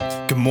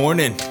Good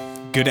morning,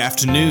 good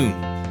afternoon,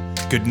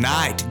 good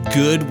night,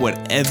 good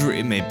whatever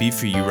it may be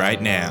for you right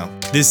now.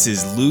 This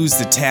is Lose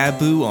the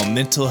Taboo on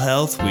Mental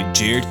Health with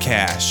Jared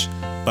Cash.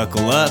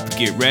 Buckle up,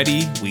 get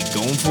ready, we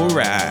going for a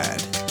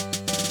ride.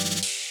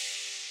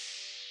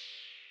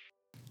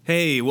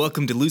 Hey,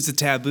 welcome to Lose the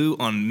Taboo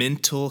on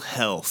Mental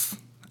Health.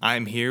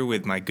 I'm here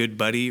with my good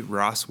buddy,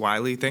 Ross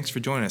Wiley. Thanks for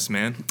joining us,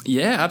 man.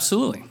 Yeah,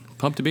 absolutely.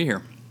 Pumped to be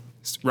here.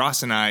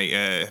 Ross and I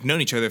have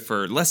known each other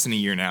for less than a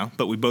year now,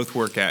 but we both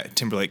work at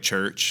Timberlake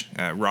Church.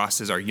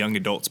 Ross is our young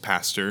adults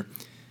pastor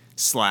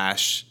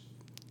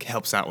 /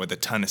 helps out with a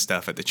ton of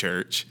stuff at the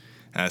church.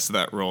 So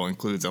that role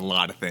includes a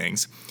lot of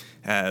things.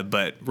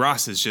 But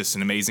Ross is just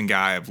an amazing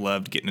guy. I've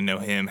loved getting to know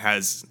him.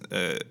 Has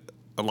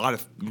a lot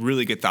of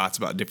really good thoughts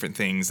about different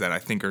things that I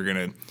think are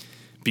going to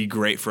be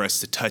great for us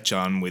to touch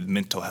on with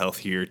mental health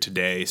here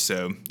today.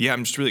 So, yeah,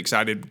 I'm just really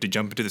excited to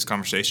jump into this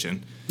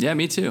conversation. Yeah,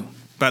 me too.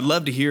 But I'd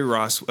love to hear,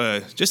 Ross,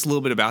 just a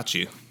little bit about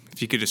you.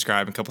 If you could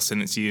describe in a couple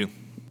sentences you.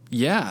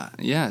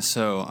 Yeah.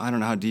 So I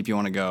don't know how deep you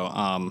want to go.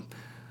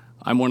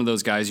 I'm one of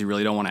those guys you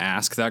really don't want to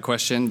ask that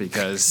question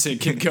because it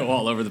can go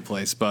all over the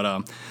place.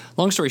 But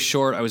long story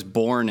short, I was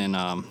born in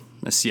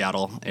the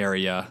Seattle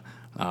area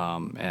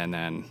and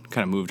then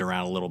kind of moved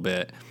around a little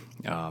bit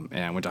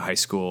and went to high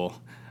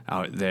school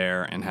out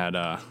there and had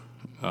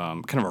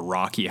kind of a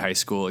rocky high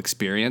school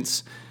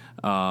experience.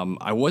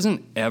 I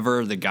wasn't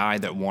ever the guy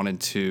that wanted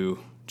to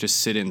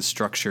just sit in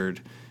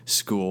structured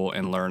school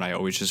and learn. I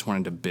always just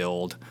wanted to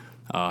build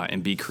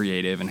and be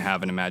creative and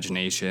have an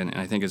imagination.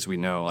 And I think, as we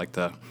know, like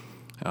the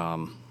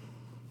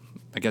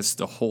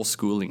whole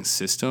schooling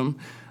system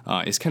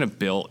is kind of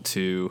built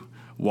to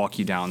walk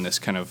you down this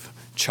kind of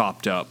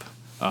chopped up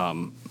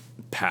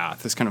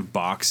path, this kind of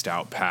boxed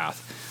out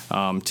path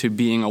to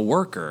being a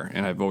worker.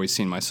 And I've always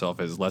seen myself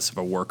as less of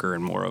a worker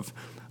and more of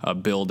a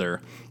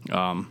builder.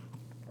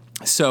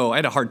 So I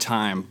had a hard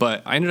time,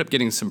 but I ended up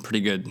getting some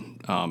pretty good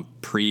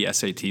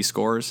pre-SAT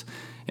scores,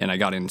 and I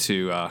got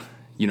into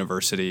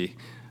university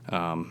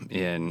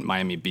in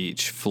Miami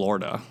Beach,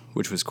 Florida,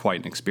 which was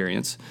quite an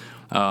experience,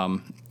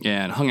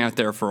 and hung out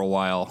there for a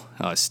while,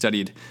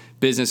 studied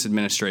business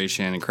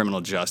administration and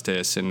criminal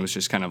justice, and was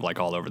just kind of like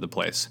all over the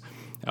place.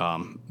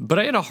 But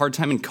I had a hard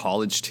time in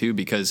college, too,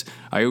 because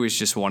I always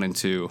just wanted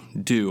to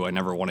do. I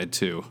never wanted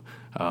to,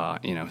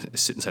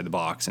 sit inside the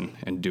box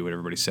and do what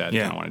everybody said.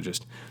 Yeah. I wanted to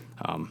just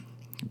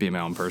be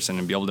my own person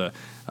and be able to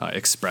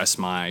express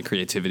my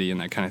creativity and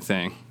that kind of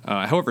thing.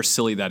 However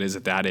silly that is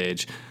at that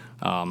age.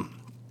 I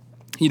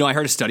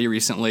heard a study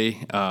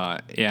recently,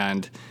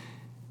 and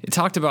it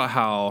talked about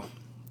how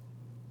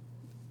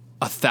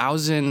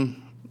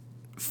 1,000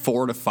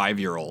 4 to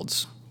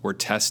 5-year-olds were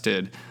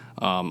tested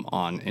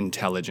on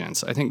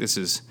intelligence. I think this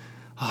is,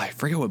 I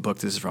forget what book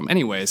this is from.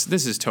 Anyways,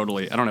 this is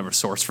totally, I don't have a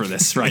source for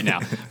this right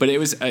now, but it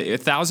was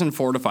 1,000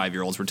 4 to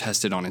 5-year-olds were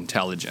tested on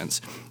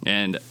intelligence,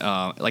 and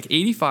like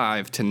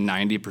 85 to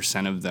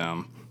 90% of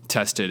them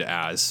tested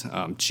as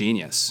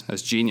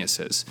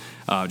geniuses,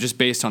 just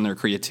based on their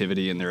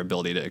creativity and their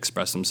ability to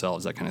express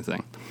themselves, that kind of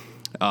thing.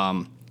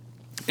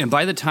 And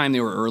by the time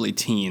they were early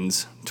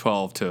teens,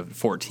 12 to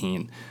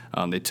 14,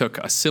 they took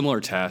a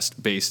similar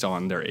test based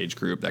on their age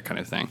group, that kind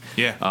of thing.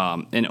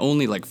 Yeah. And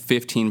only like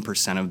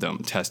 15% of them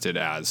tested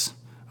as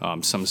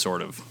some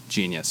sort of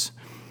genius.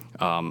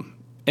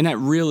 And that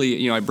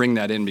really, I bring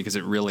that in because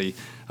it really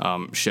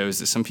shows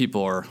that some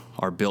people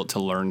are built to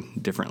learn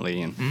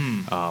differently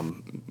and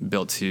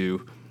built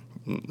to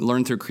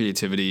learn through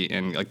creativity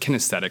and like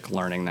kinesthetic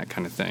learning, that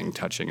kind of thing,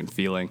 touching and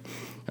feeling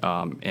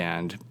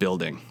and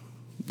building,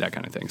 that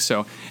kind of thing.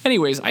 So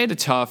anyways, I had a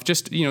tough,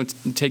 just,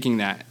 taking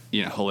that,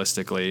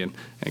 holistically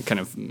and kind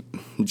of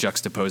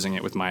juxtaposing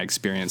it with my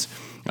experience.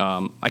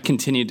 I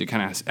continued to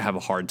kind of have a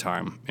hard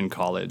time in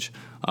college.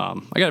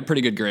 I got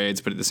pretty good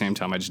grades, but at the same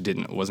time, I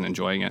just wasn't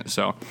enjoying it.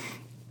 So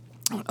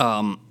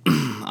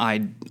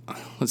I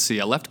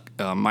left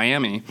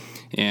Miami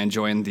and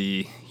joined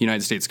the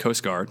United States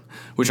Coast Guard,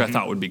 which I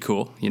thought would be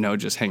cool,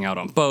 just hang out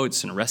on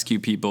boats and rescue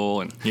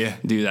people and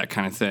do that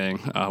kind of thing,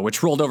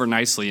 which rolled over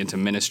nicely into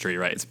ministry,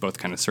 right? It's both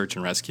kind of search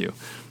and rescue,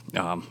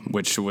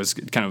 which was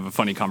kind of a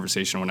funny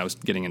conversation when I was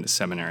getting into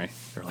seminary.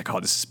 They're like, oh,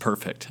 this is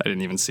perfect. I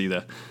didn't even see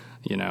the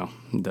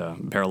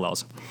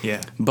parallels.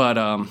 Yeah. But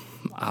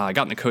I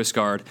got in the Coast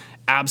Guard,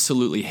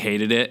 absolutely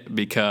hated it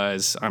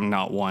because I'm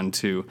not one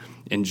to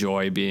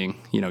enjoy being,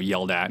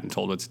 yelled at and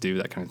told what to do,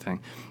 that kind of thing.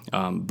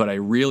 But I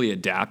really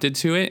adapted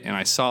to it, and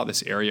I saw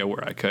this area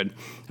where I could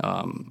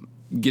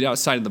get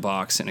outside of the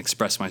box and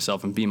express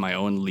myself and be my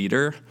own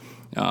leader.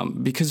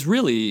 Because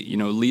really,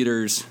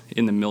 leaders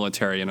in the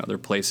military and other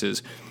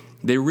places,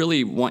 they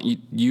really want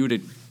you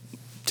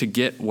to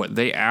get what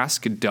they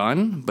ask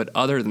done, but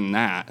other than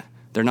that,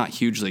 they're not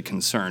hugely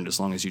concerned as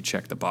long as you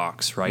check the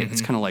box, right? Mm-hmm.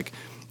 It's kind of like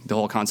the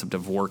whole concept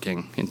of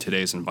working in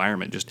today's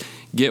environment. Just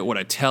get what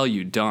I tell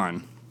you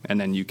done,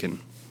 and then you can,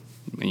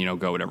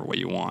 go whatever way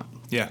you want.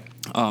 Yeah.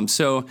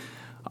 So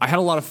I had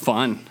a lot of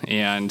fun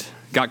and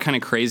got kind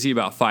of crazy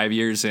about 5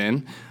 years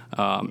in,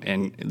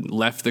 and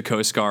left the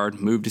Coast Guard,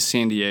 moved to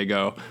San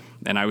Diego,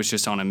 and I was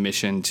just on a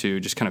mission to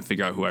just kind of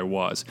figure out who I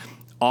was.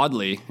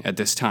 oddly, at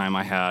this time,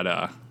 I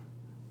had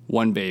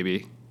one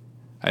baby.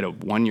 I had a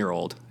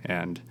 1-year-old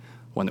and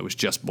one that was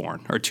just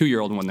born, or a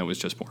 2-year-old and one that was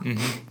just born.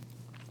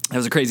 It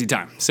was a crazy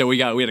time. So we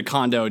had a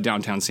condo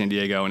downtown San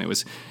Diego, and it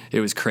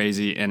was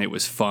crazy and it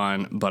was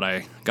fun. But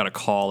I got a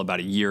call about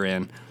a year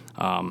in,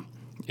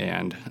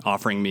 and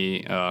offering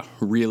me a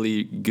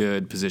really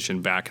good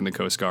position back in the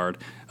Coast Guard,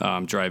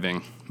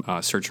 driving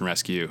search and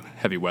rescue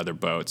heavy weather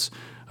boats,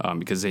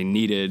 because they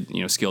needed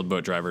skilled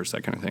boat drivers,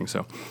 that kind of thing.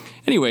 So,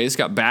 anyways,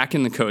 got back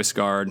in the Coast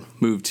Guard,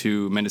 moved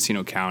to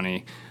Mendocino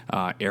County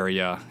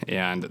area,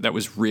 and that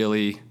was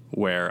really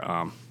where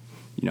I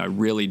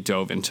really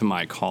dove into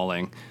my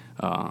calling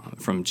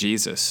from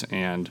Jesus,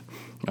 and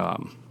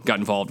got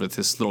involved with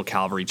this little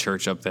Calvary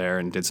church up there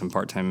and did some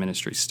part-time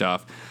ministry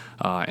stuff,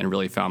 and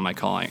really found my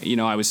calling.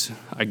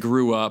 I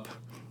grew up,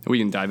 we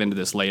can dive into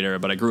this later,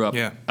 but I grew up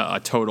a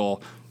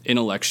total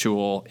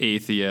intellectual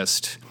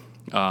atheist.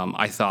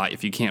 I thought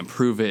if you can't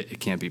prove it,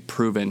 it can't be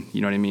proven. You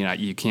know what I mean?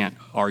 You can't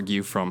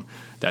argue from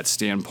that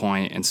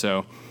standpoint. And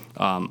so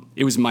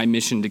it was my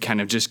mission to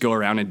kind of just go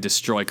around and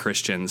destroy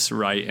Christians,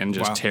 right, and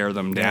just tear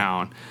them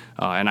down.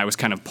 And I was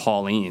kind of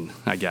Pauline,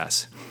 I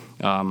guess.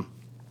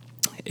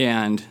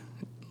 And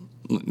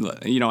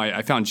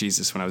I found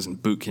Jesus when I was in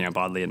boot camp,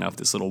 oddly enough,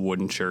 this little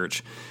wooden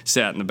church,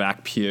 sat in the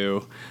back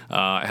pew.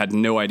 I had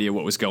no idea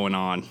what was going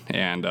on,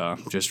 and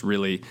just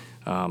really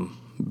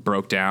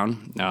broke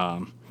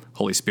down.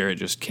 Holy Spirit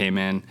just came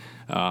in.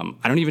 I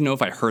don't even know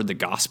if I heard the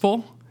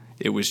gospel.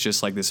 It was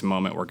just like this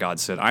moment where God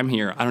said, I'm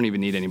here. I don't even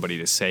need anybody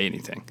to say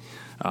anything.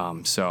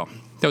 So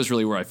that was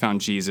really where I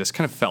found Jesus.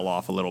 Kind of fell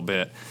off a little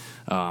bit.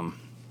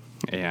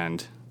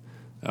 And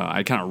I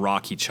had kind of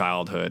rocky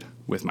childhood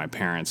with my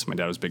parents. My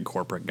dad was a big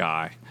corporate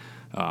guy,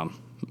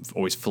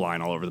 always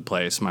flying all over the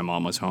place. My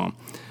mom was home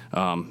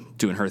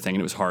doing her thing,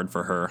 and it was hard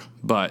for her.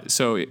 But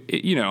so,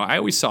 I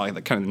always saw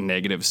the kind of the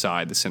negative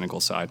side, the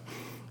cynical side.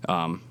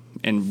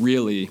 And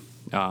really,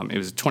 it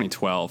was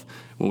 2012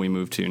 when we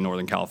moved to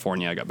Northern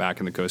California. I got back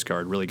in the Coast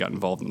Guard, really got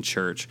involved in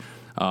church.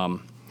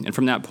 And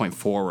from that point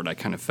forward, I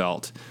kind of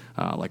felt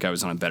like I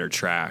was on a better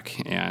track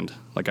and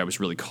like I was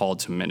really called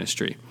to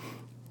ministry.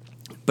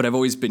 But I've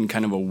always been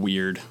kind of a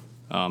weird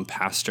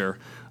pastor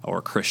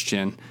or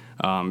Christian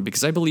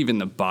because I believe in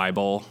the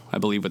Bible. I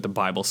believe what the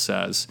Bible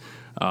says,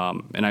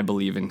 and I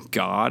believe in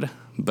God.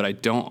 But I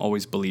don't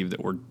always believe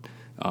that we're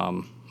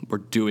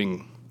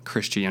doing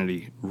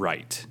Christianity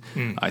right.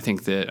 I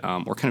think that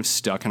we're kind of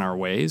stuck in our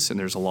ways, and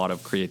there's a lot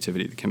of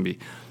creativity that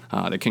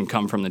can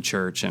come from the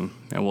church, and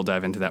we'll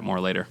dive into that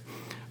more later.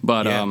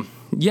 But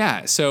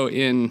so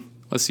in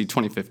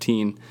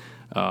 2015,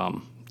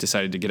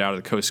 decided to get out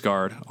of the Coast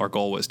Guard. Our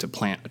goal was to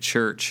plant a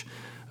church.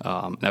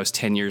 That was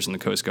 10 years in the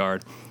Coast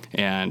Guard,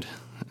 and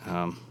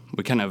it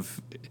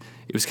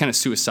was kind of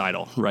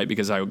suicidal, right?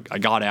 Because I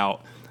got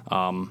out.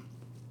 I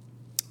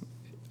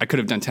could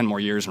have done 10 more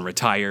years and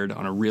retired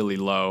on a really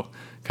low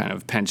kind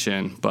of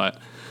pension, but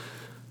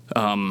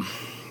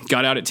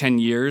got out at 10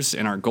 years,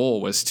 and our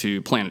goal was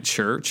to plant a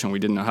church, and we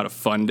didn't know how to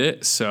fund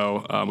it,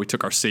 so we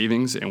took our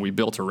savings and we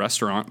built a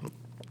restaurant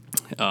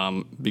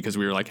because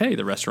we were like, hey,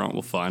 the restaurant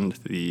will fund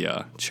the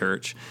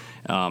church,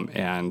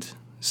 and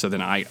so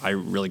then I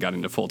really got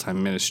into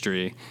full-time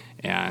ministry,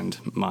 and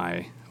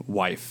my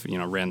wife,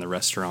 ran the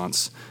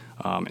restaurants.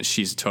 And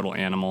she's a total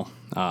animal.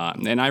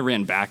 And I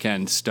ran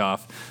back-end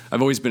stuff.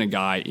 I've always been a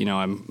guy,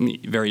 I'm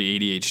very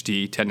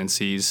ADHD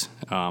tendencies.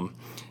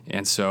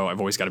 And so I've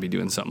always got to be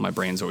doing something. My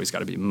brain's always got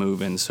to be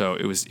moving. So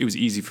it was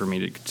easy for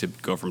me to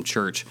go from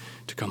church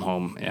to come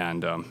home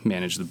and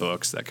manage the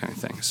books, that kind of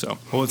thing. So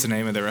what's the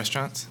name of the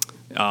restaurants?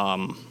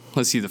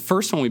 Let's see. The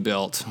first one we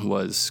built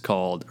is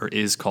called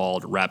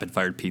Rapid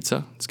Fired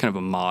Pizza. It's kind of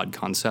a mod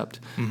concept,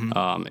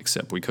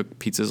 except we cook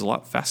pizzas a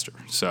lot faster.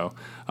 So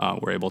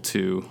we're able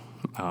to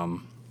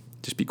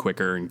just be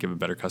quicker and give a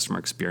better customer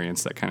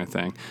experience, that kind of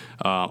thing.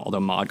 Although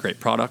mod, great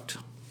product.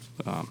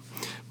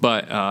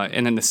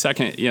 And then the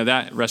second,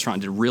 that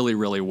restaurant did really,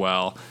 really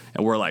well.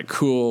 And we're like,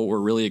 cool, we're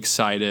really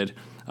excited.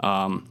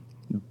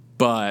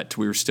 But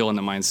we were still in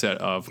the mindset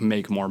of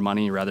make more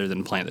money rather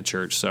than plant the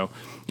church. So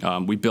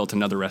we built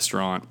another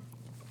restaurant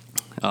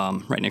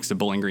right next to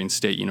Bowling Green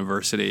State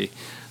University.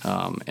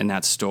 And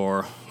that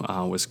store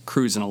was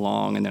cruising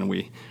along. And then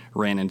we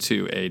ran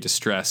into a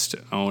distressed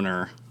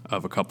owner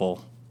of a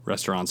couple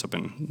restaurants up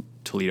in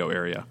Toledo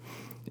area,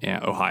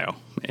 Ohio,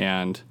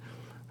 and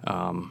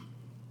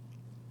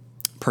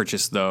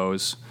purchased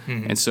those.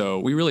 And so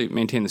we really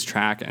maintained this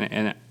track,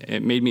 and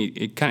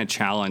it kind of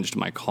challenged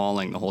my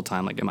calling the whole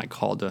time. Like, am I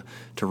called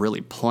to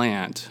really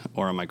plant,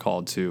 or am I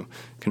called to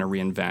kind of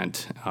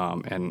reinvent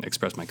and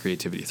express my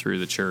creativity through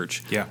the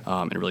church?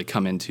 And really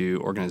come into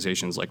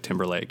organizations like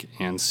Timberlake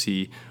and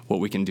see what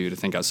we can do to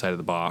think outside of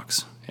the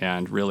box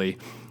and really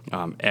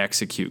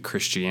execute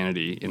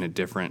Christianity in a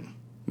different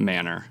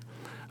manner.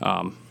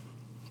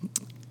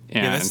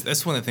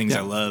 That's one of the things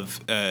I love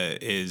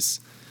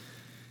is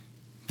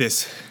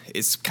this.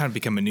 It's kind of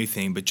become a new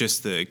thing, but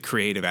just the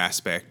creative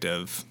aspect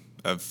of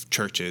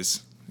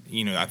churches.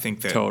 I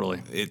think that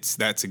totally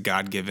that's a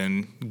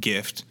God-given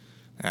gift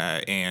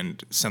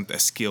and a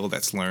skill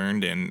that's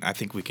learned, and I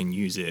think we can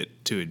use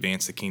it to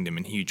advance the kingdom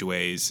in huge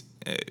ways.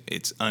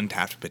 It's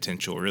untapped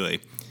potential, really.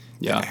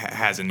 Yeah. It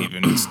hasn't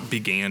even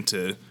began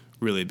to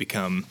really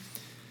become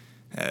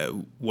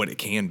what it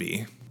can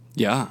be.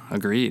 Yeah,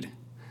 agreed.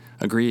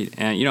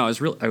 And I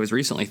was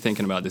recently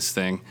thinking about this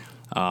thing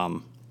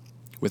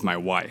with my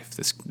wife.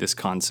 This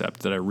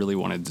concept that I really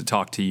wanted to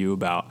talk to you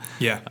about.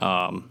 Yeah.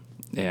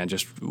 And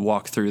just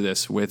walk through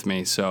this with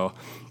me. So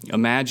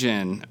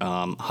imagine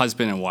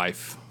husband and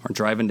wife are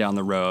driving down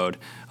the road.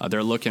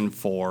 They're looking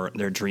for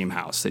their dream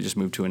house. They just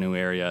moved to a new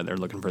area. They're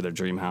looking for their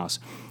dream house.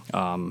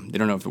 They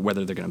don't know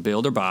whether they're going to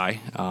build or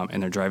buy,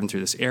 and they're driving through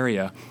this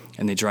area,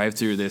 and they drive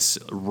through this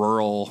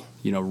rural,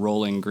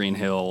 rolling green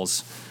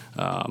hills,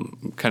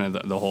 kind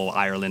of the whole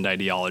Ireland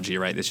ideology,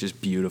 right? It's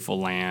just beautiful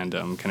land,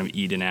 kind of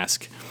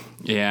Eden-esque.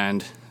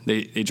 And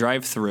they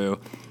drive through,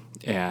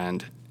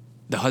 and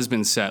the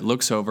husband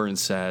looks over and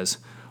says,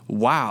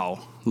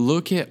 "Wow,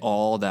 look at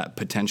all that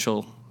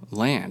potential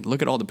land.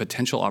 Look at all the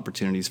potential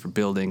opportunities for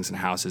buildings and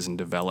houses and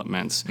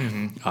developments.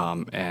 And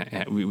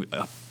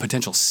a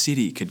potential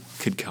city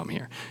could come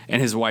here."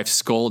 And his wife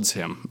scolds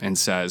him and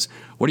says,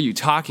 "What are you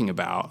talking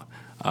about?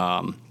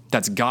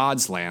 That's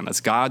God's land. That's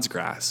God's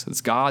grass.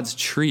 That's God's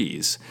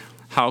trees.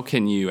 How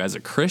can you, as a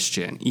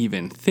Christian,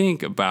 even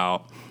think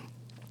about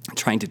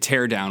trying to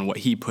tear down what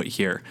he put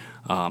here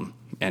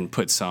and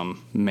put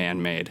some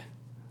man-made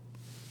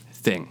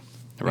thing,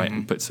 right?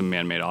 And put some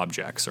man-made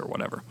objects or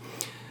whatever."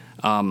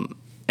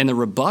 And the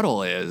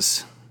rebuttal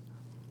is,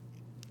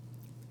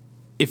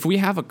 if we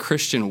have a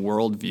Christian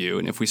worldview,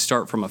 and if we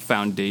start from a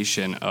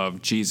foundation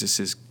of Jesus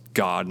is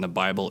God and the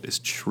Bible is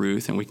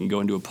truth, and we can go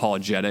into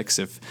apologetics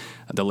if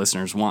the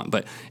listeners want,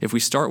 but if we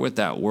start with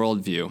that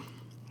worldview,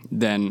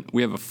 then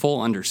we have a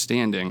full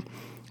understanding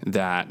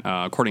that,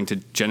 according to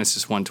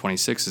Genesis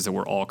 1:26, is that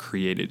we're all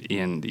created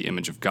in the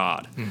image of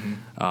God.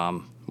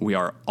 We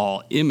are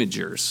all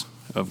imagers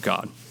of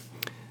God.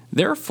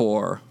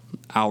 Therefore,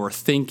 our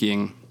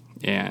thinking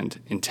and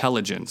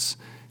intelligence,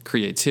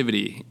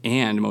 creativity,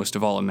 and most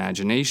of all,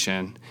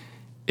 imagination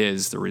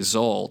is the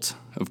result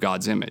of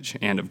God's image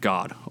and of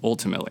God,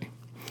 ultimately.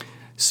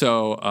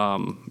 So,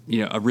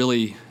 a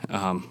really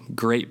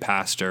great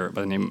pastor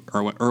by the name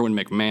of Erwin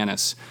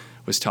McManus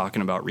was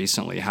talking about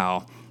recently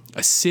how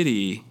a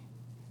city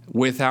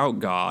without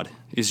God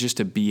is just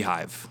a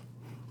beehive,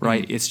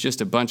 right? It's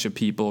just a bunch of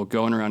people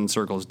going around in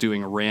circles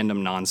doing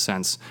random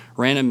nonsense,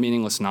 random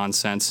meaningless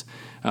nonsense,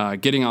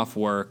 getting off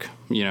work,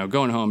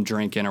 going home,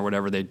 drinking or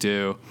whatever they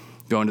do,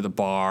 going to the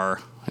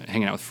bar,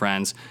 hanging out with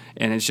friends.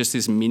 And it's just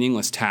these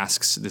meaningless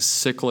tasks, this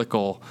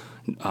cyclical,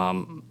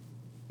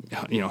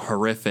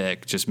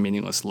 horrific, just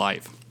meaningless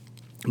life.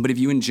 But if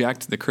you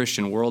inject the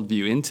Christian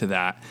worldview into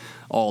that,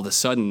 all of a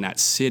sudden that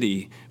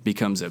city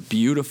becomes a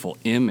beautiful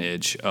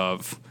image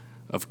of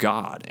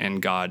God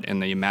and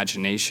the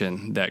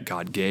imagination that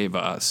God gave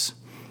us,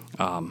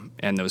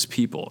 and those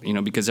people,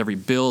 because every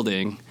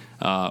building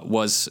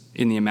was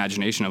in the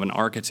imagination of an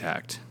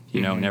architect,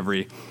 and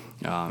every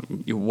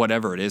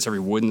whatever it is, every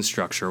wooden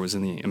structure was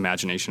in the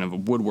imagination of a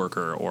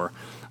woodworker or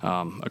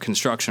a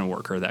construction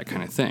worker, that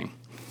kind of thing.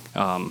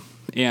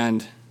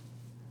 And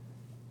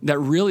that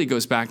really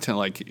goes back to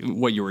like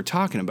what you were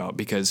talking about,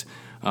 because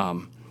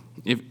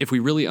if we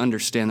really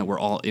understand that we're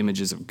all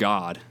images of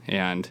God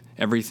and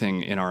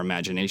everything in our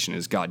imagination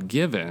is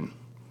God-given,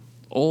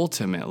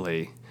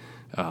 ultimately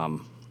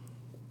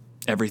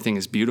everything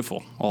is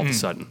beautiful all of a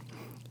sudden.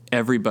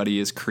 Everybody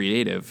is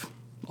creative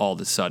all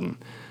of a sudden,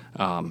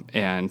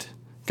 and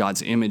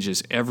God's image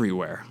is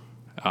everywhere.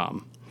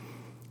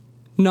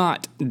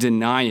 Not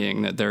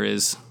denying that there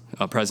is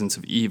a presence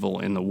of evil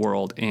in the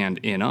world and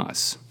in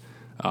us,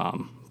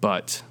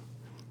 but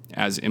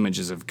as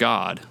images of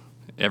God,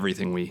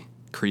 everything we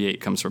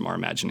create comes from our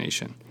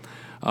imagination.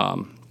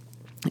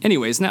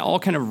 Anyways, and that all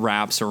kind of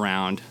wraps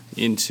around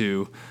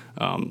into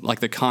like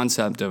the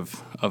concept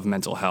of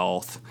mental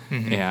health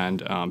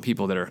and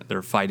people that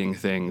are fighting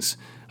things.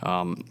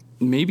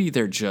 Maybe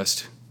they're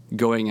just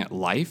going at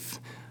life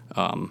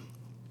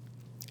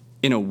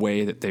in a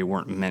way that they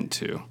weren't meant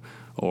to,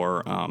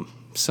 or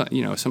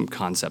some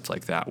concept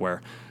like that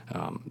where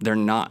they're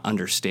not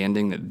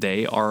understanding that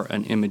they are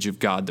an image of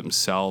God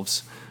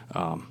themselves.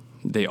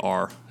 They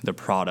are the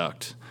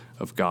product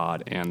of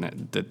God,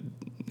 and that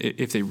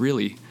if they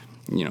really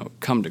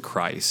come to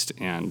Christ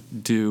and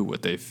do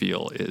what they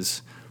feel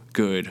is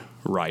good,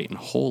 right, and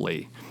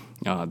holy,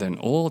 then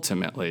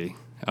ultimately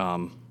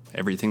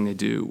everything they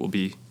do will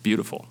be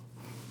beautiful,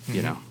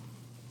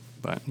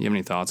 But you have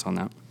any thoughts on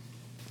that?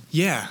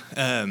 Yeah,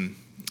 kind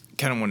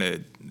of want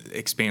to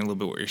expand a little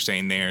bit what you're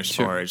saying there as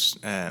far as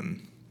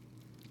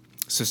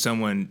so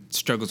someone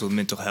struggles with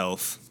mental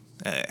health.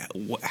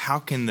 How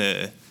can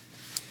let's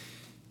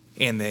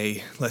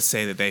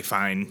say that they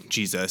find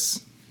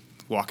Jesus,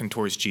 walking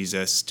towards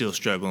Jesus, still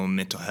struggling with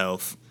mental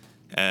health.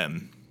 I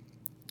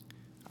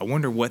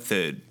wonder what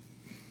the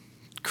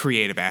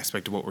creative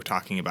aspect of what we're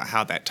talking about,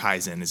 how that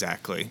ties in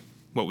exactly.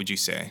 What would you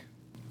say?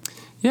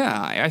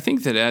 Yeah, I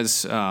think that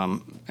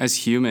as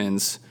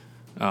humans,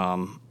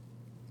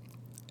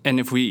 And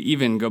if we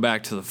even go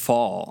back to the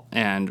fall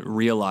and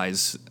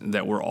realize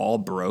that we're all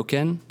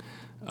broken,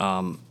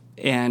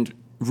 and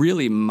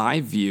really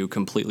my view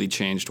completely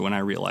changed when I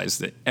realized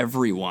that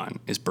everyone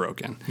is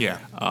broken. Yeah.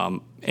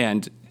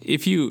 And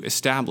if you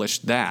establish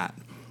that,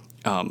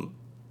 and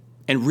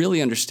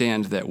really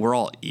understand that we're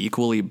all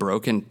equally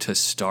broken to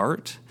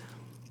start,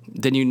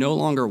 then you no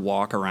longer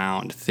walk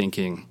around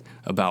thinking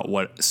about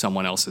what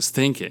someone else is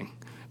thinking,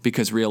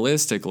 because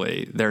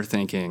realistically they're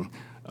thinking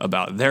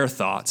about their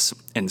thoughts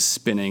and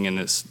spinning in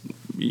this,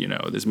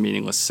 this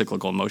meaningless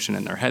cyclical motion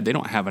in their head. They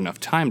don't have enough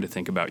time to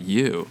think about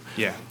you.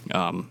 Yeah.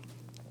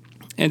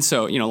 And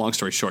so, long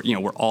story short,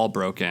 we're all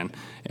broken,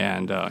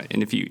 and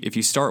if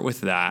you start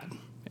with that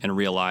and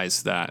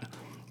realize that,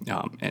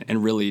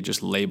 and really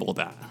just label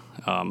that,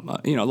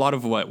 a lot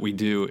of what we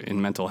do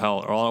in mental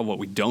health, or a lot of what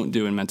we don't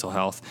do in mental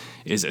health,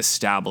 is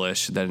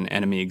establish that an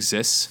enemy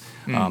exists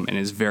and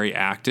is very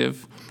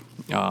active,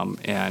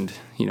 and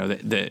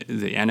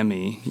the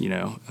enemy,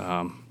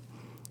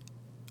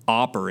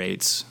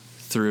 operates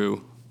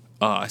through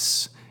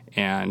us,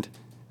 and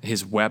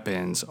his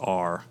weapons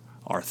are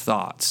our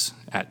thoughts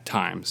at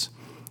times.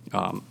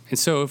 And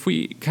so if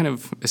we kind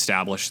of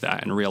establish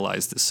that and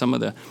realize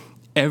that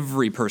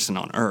every person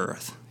on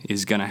earth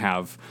is going to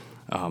have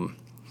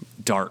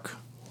dark,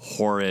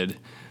 horrid,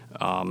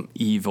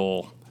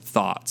 evil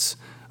thoughts.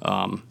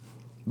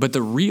 But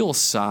the real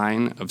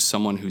sign of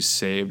someone who's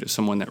saved,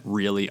 someone that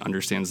really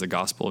understands the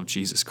gospel of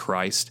Jesus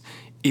Christ,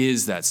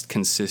 is that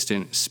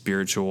consistent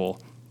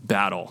spiritual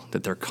battle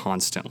that they're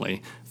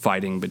constantly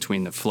fighting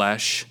between the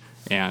flesh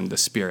and the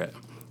spirit.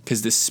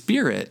 Because the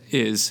spirit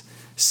is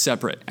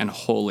separate and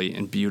holy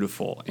and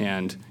beautiful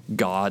and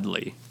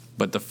godly,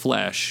 but the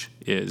flesh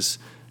is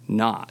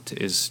not,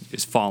 is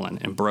fallen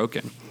and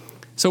broken.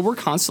 So we're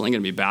constantly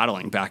going to be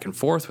battling back and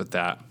forth with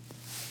that.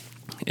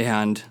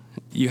 And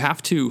you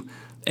have to,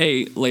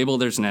 label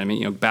there's an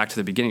enemy, back to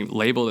the beginning,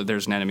 label that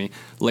there's an enemy,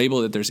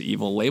 label that there's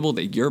evil, label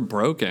that you're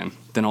broken.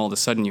 Then all of a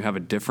sudden you have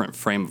a different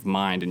frame of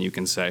mind, and you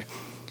can say,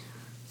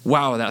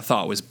 wow, that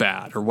thought was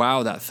bad, or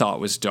wow, that thought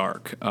was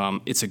dark.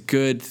 It's a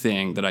good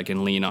thing that I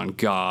can lean on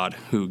God,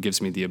 who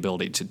gives me the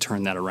ability to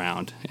turn that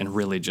around and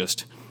really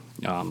just,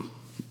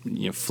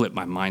 flip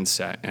my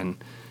mindset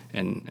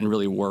and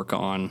really work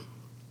on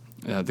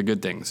the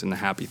good things and the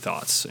happy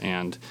thoughts,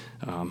 and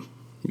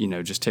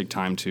just take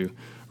time to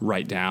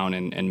write down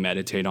and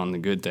meditate on the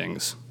good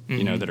things,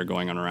 that are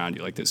going on around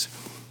you, like this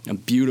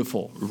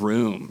beautiful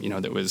room,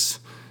 that was.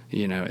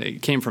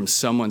 It came from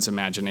someone's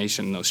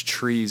imagination, those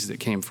trees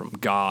that came from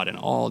God, and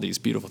all these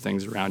beautiful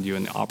things around you,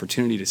 and the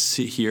opportunity to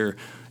sit here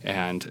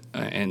and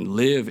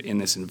live in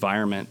this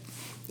environment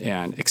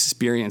and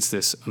experience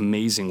this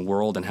amazing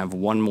world and have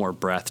one more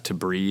breath to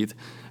breathe.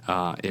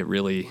 It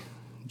really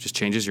just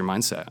changes your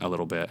mindset a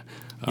little bit.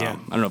 I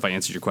don't know if I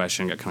answered your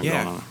question. Got kind of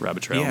going on a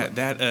rabbit trail.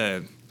 Yeah,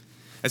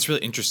 that's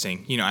really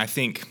interesting. I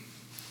think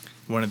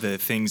one of the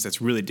things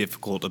that's really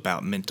difficult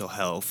about mental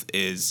health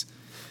is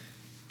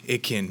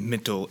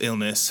mental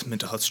illness,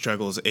 mental health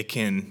struggles, it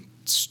can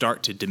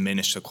start to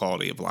diminish the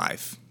quality of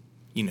life,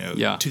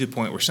 to the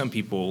point where some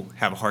people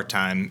have a hard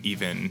time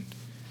even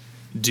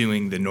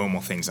doing the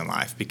normal things in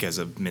life because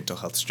of mental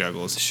health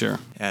struggles. Sure.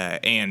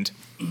 And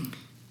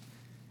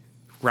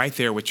right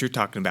there, what you're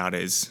talking about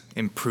is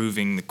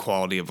improving the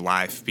quality of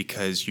life,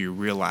 because you're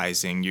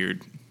realizing you're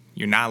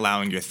not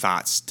allowing your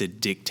thoughts to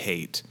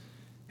dictate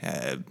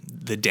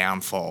the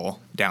down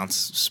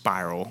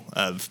spiral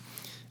of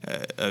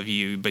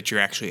you, but you're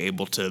actually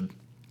able to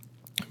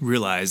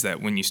realize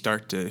that when you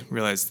start to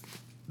realize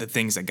the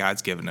things that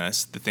God's given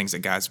us, the things that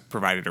God's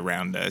provided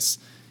around us,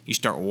 you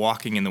start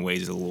walking in the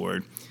ways of the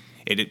Lord,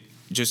 it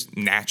just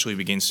naturally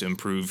begins to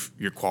improve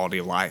your quality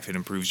of life. It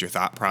improves your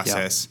thought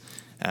process.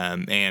 Yeah.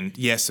 And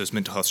yes, those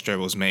mental health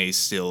struggles may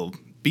still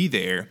be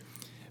there,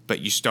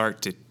 but you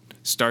start to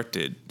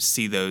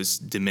see those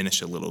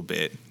diminish a little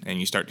bit,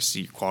 and you start to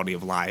see your quality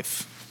of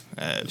life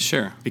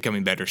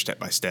becoming better step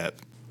by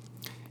step.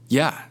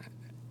 Yeah,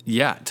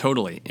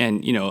 totally.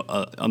 And,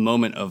 a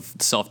moment of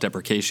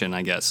self-deprecation,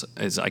 I guess,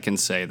 is I can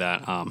say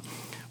that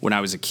when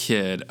I was a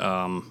kid,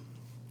 I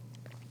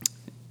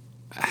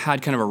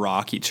had kind of a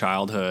rocky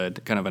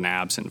childhood, kind of an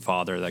absent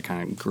father, that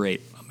kind of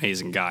great,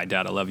 amazing guy.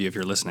 Dad, I love you if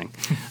you're listening.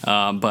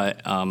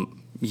 But I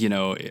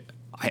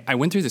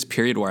went through this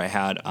period where I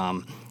had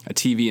a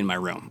TV in my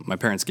room. My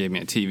parents gave me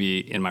a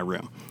TV in my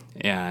room.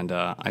 And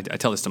I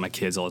tell this to my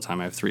kids all the time.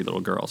 I have 3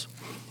 little girls.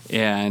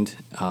 And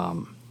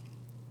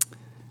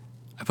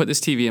I put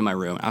this TV in my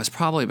room. I was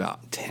probably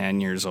about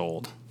 10 years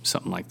old,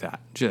 something like that.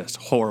 Just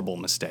horrible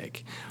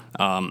mistake.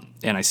 And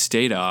I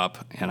stayed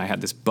up, and I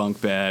had this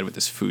bunk bed with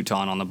this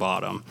futon on the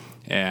bottom.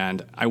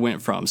 And I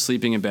went from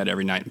sleeping in bed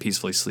every night and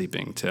peacefully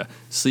sleeping to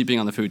sleeping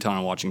on the futon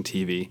and watching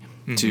TV,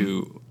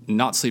 to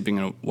not sleeping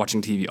and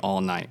watching TV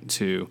all night,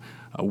 to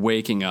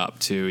waking up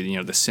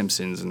to The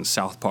Simpsons and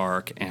South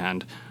Park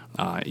and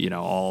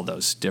all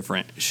those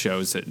different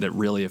shows that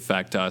really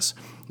affect us.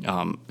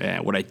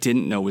 And what I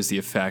didn't know was the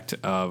effect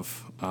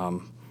of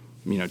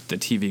the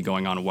TV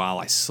going on while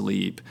I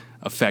sleep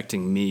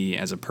affecting me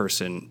as a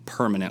person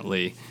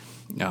permanently.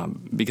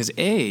 Because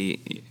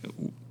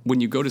when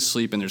you go to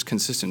sleep and there's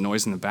consistent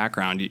noise in the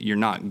background, you're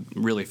not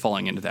really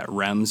falling into that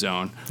REM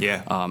zone.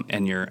 Yeah.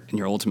 And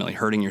you're ultimately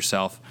hurting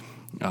yourself.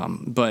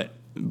 But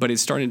it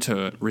started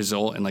to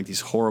result in like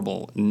these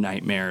horrible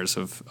nightmares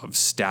of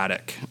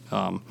static.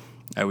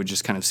 I would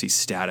just kind of see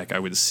static. I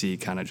would see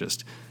kind of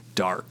just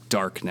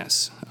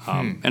darkness.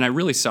 And I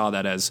really saw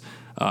that as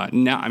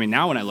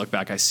now when I look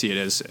back, I see it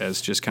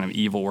as just kind of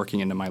evil working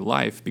into my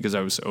life because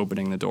I was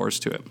opening the doors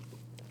to it.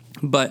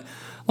 But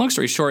long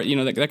story short,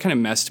 that kind of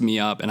messed me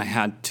up, and I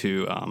had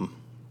to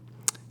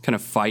kind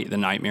of fight the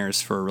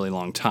nightmares for a really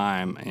long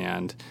time.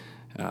 And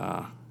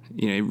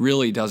it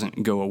really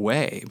doesn't go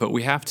away. But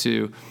we have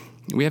to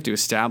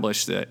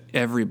establish that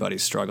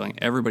everybody's struggling,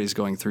 everybody's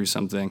going through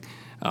something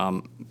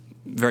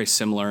very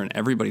similar, and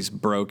everybody's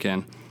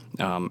broken.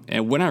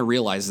 And when I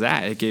realized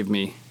that, it gave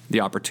me the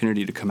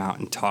opportunity to come out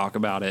and talk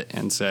about it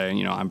and say,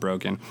 I'm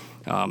broken.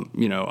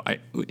 When I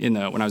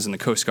was in the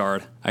Coast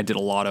Guard, I did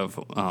a lot of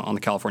on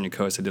the California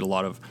coast. I did a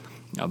lot of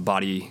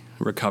body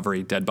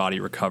recovery, dead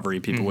body recovery.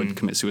 People would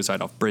commit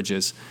suicide off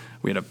bridges.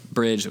 We had a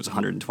bridge that was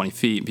 120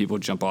 feet, and people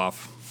would jump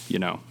off,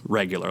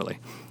 regularly.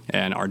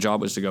 And our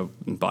job was to go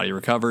body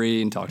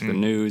recovery and talk to the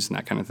news and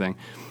that kind of thing.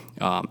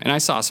 And I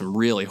saw some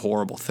really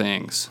horrible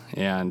things,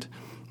 and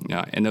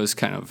those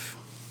kind of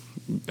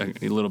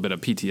a little bit of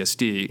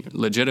PTSD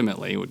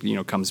legitimately,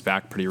 comes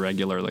back pretty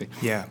regularly.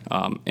 Yeah.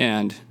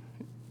 And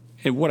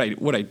what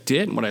I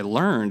did and what I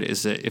learned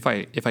is that if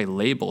I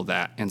label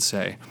that and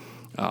say,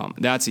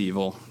 that's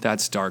evil,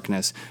 that's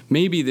darkness,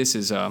 maybe this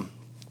is a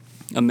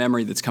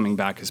memory that's coming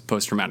back as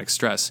post-traumatic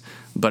stress,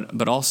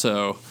 but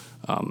also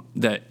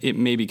that it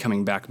may be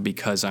coming back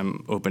because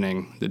I'm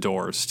opening the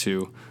doors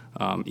to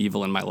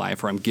evil in my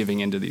life, or I'm giving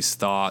into these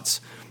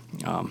thoughts,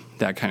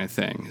 that kind of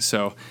thing.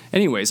 So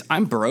anyways,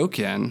 I'm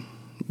broken,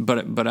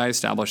 but I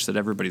established that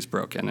everybody's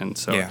broken, and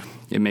so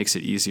it makes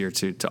it easier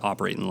to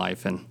operate in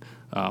life. And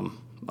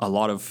a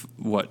lot of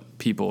what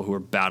people who are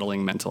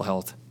battling mental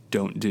health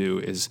don't do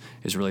is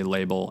really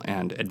label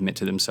and admit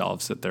to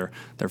themselves that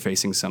they're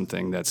facing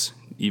something that's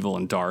evil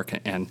and dark,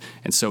 and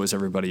so is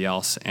everybody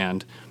else.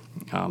 And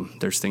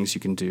there's things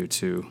you can do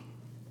to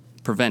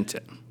prevent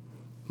it.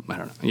 I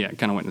don't know. Yeah, it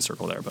kind of went in a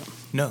circle there, but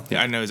no,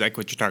 yeah. I know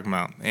exactly what you're talking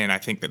about, and I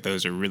think that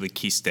those are really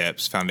key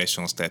steps,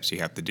 foundational steps you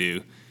have to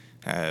do.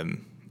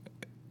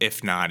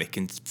 If not, it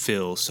can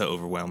feel so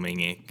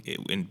overwhelming.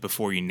 And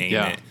before you name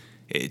it,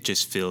 it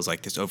just feels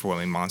like this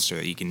overwhelming monster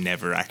that you can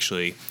never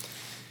actually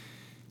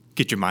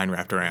get your mind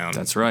wrapped around.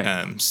 That's right.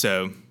 I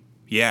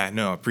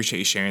appreciate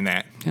you sharing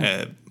that.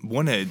 Yeah.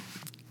 Want to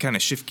kind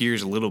of shift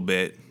gears a little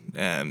bit,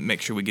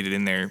 make sure we get it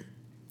in there.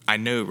 I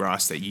know,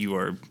 Ross, that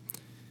you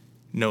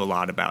know a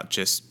lot about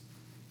just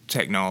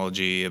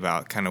technology,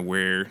 about kind of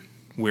where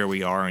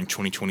we are in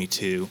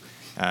 2022,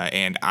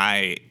 and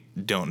I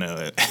don't know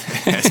it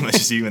as much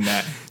as you in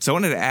that. So I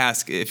wanted to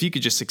ask if you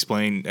could just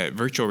explain,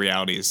 virtual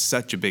reality is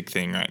such a big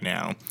thing right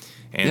now.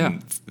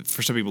 And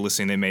for some people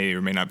listening, they may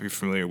or may not be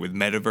familiar with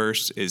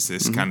metaverse. Is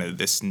this kind of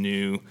this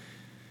new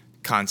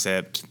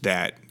concept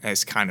that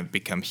has kind of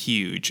become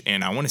huge?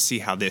 And I want to see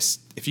how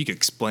if you could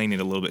explain it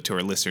a little bit to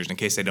our listeners in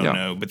case they don't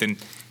know, but then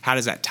how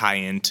does that tie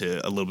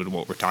into a little bit of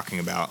what we're talking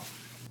about?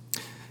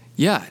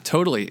 Yeah,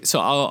 totally.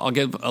 So I'll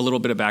give a little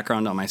bit of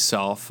background on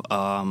myself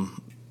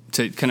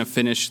to kind of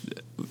finish,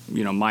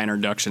 my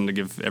introduction, to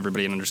give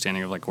everybody an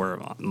understanding of like where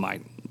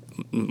my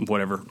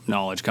whatever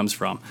knowledge comes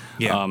from.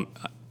 Yeah.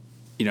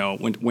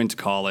 Went to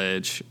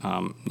college,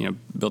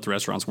 built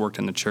restaurants, worked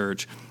in the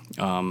church,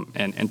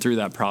 and through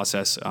that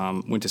process,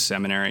 went to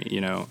seminary,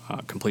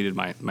 completed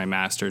my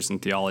master's in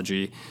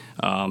theology.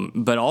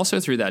 But also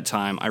through that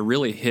time, I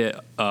really hit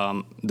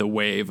the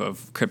wave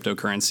of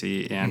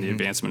cryptocurrency and the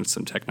advancement of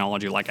some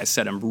technology. Like I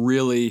said, I'm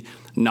really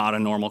not a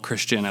normal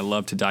Christian. I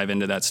love to dive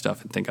into that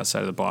stuff and think outside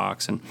of the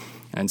box.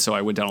 And so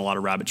I went down a lot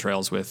of rabbit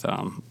trails with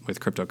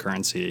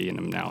cryptocurrency, and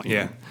I'm now,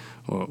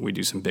 we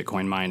do some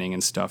Bitcoin mining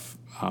and stuff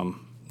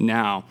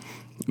now,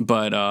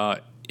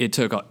 but it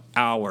took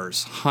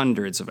hours,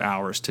 hundreds of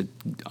hours to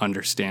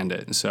understand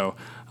it. So,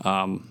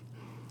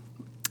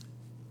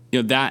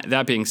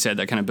 that being said,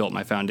 that kind of built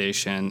my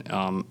foundation.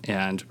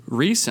 And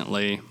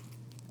recently,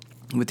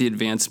 with the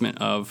advancement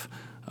of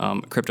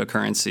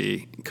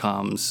cryptocurrency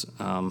comes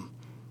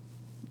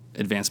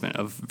advancement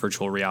of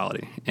virtual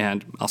reality.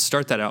 And I'll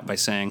start that out by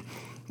saying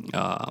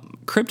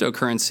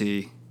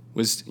cryptocurrency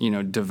was,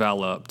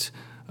 developed,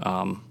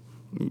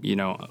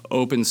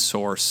 open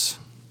source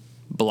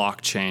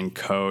blockchain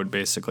code,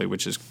 basically,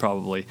 which is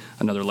probably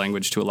another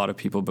language to a lot of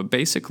people. But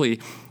basically,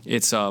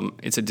 it's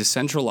a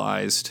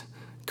decentralized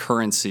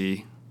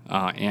currency,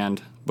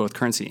 and both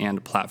currency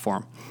and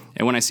platform.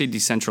 And when I say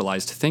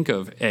decentralized, think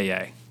of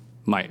AA.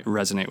 Might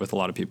resonate with a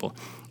lot of people.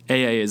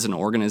 AA is an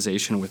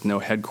organization with no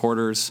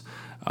headquarters,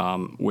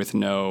 with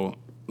no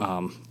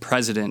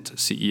president,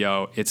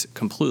 CEO. It's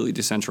completely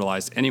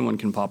decentralized. Anyone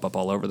can pop up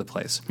all over the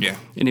place. Yeah.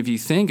 And if you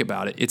think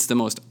about it, it's the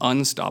most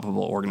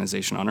unstoppable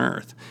organization on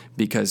earth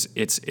because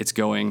it's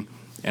going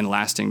and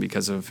lasting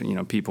because of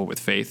people with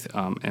faith,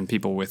 and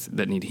people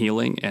that need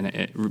healing,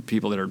 and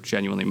people that are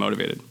genuinely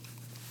motivated.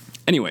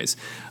 anyways,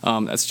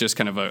 that's just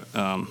kind of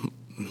a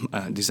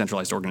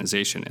decentralized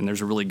organization. And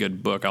there's a really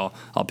good book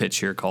I'll pitch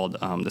here called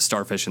The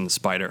Starfish and the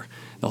Spider.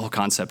 The whole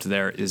concept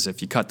there is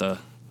if you cut a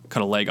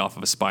leg off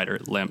of a spider,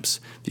 it limps.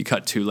 If you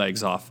cut 2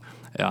 legs off,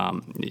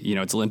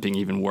 it's limping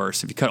even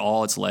worse. If you cut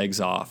all its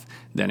legs off,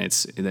 then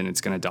it's going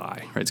to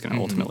die, right? It's going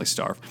to ultimately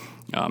starve.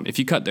 If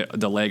you cut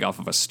the leg off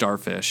of a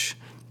starfish,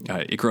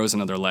 it grows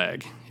another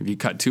leg. If you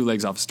cut 2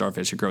 legs off a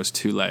starfish, it grows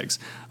 2 legs.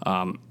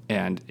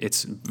 And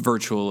it's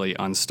virtually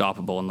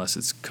unstoppable unless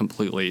it's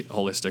completely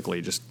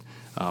holistically just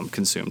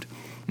consumed.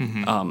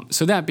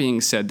 So that being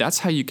said, that's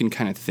how you can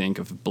kind of think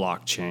of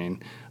blockchain,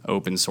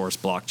 open source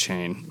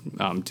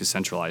blockchain,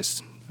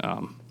 decentralized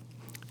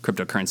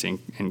cryptocurrency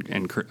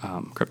and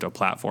crypto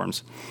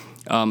platforms.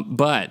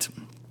 But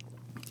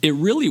it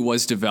really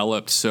was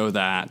developed so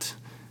that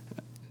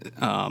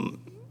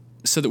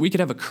we could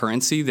have a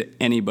currency that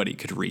anybody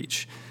could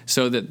reach,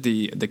 so that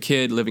the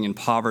kid living in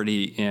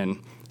poverty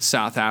in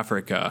South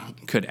Africa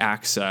could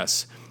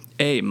access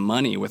A,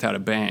 money without a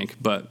bank,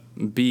 but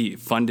B,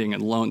 funding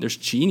and loan. There's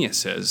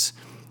geniuses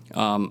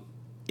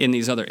in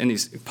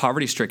these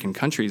poverty-stricken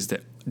countries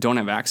that don't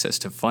have access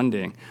to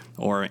funding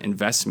or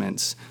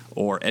investments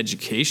or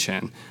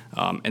education,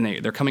 and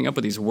they're coming up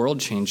with these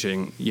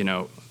world-changing,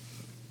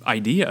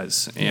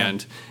 ideas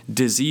and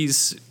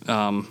disease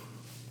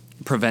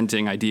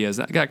preventing ideas,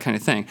 that kind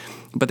of thing,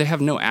 but they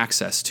have no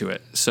access to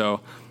it.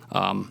 So,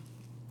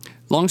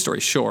 long story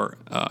short,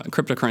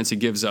 cryptocurrency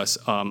gives us,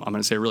 I'm going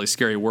to say a really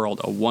scary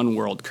world, a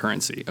one-world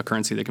currency, a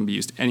currency that can be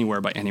used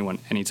anywhere by anyone,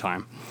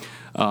 anytime.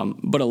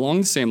 But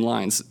along the same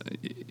lines,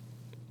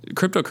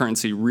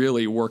 cryptocurrency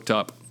really worked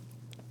up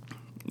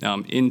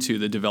into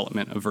the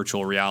development of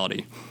virtual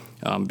reality,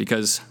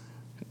 because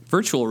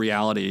virtual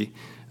reality,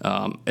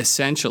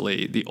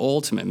 essentially, the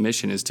ultimate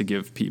mission is to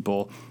give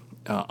people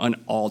an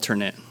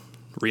alternate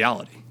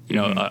reality,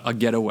 a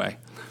getaway.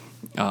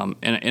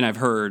 And I've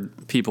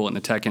heard people in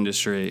the tech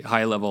industry,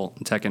 high-level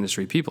tech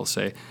industry people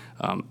say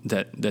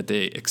that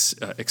they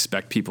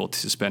expect people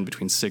to spend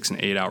between 6 and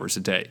 8 hours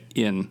a day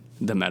in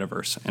the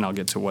metaverse, and I'll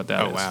get to what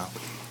that is. Oh, wow.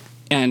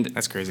 And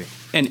that's crazy.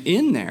 And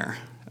in there,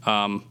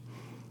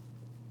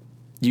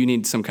 you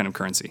need some kind of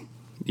currency.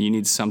 You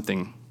need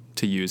something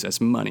to use as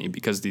money,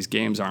 because these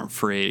games aren't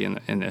free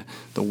and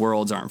the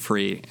worlds aren't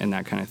free and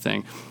that kind of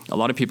thing. A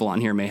lot of people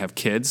on here may have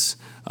kids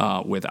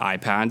with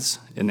iPads,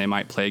 and they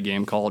might play a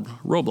game called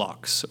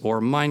Roblox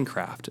or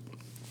Minecraft.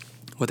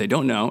 What they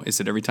don't know is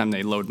that every time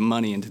they load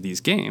money into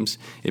these games,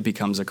 it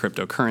becomes a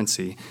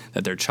cryptocurrency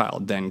that their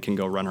child then can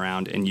go run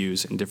around and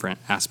use in different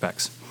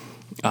aspects.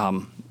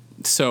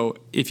 So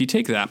if you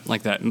take that,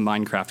 like that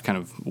Minecraft kind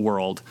of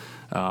world,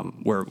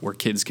 where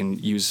kids can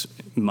use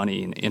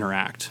money and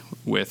interact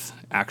with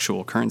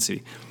actual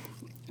currency,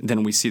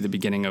 then we see the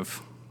beginning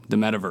of the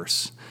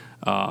metaverse.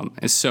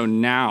 And so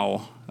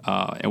now,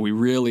 and we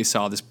really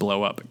saw this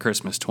blow up at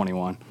Christmas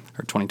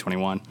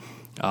 2021,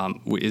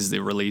 is the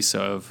release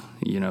of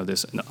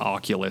this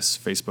Oculus,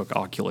 Facebook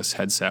Oculus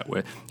headset,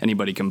 where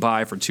anybody can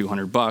buy for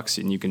 $200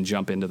 and you can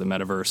jump into the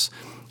metaverse.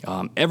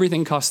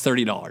 Everything costs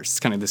 $30. It's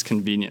kind of this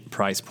convenient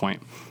price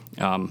point.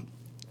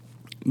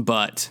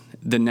 But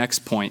the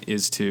next point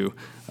is to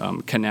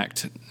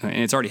connect, and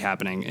it's already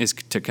happening, is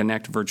to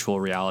connect virtual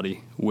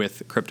reality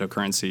with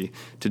cryptocurrency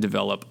to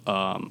develop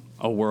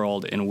a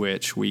world in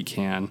which we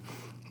can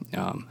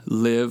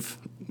live,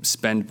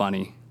 spend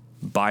money,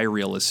 buy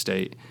real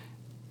estate,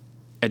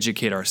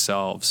 educate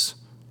ourselves,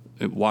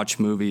 watch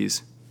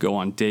movies, go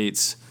on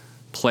dates,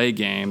 play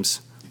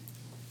games,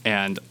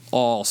 and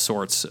all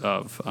sorts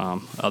of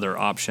other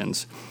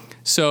options.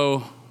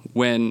 So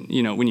when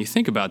you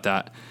think about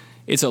that,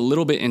 it's a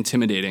little bit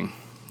intimidating,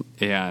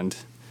 and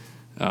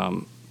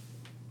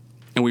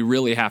we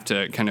really have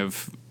to kind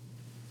of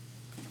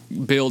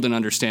build an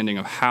understanding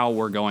of how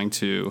we're going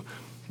to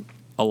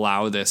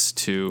allow this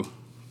to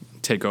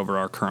take over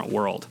our current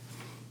world.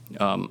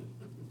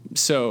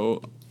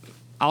 So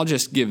I'll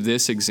just give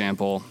this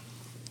example.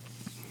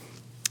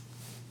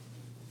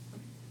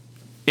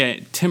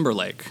 At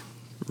Timberlake,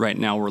 right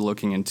now we're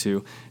looking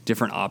into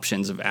different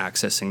options of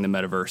accessing the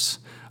metaverse,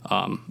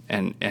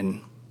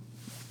 and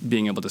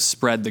being able to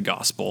spread the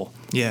gospel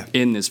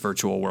in this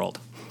virtual world.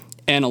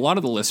 And a lot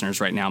of the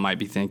listeners right now might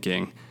be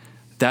thinking,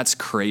 that's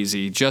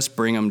crazy, just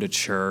bring them to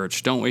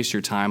church, don't waste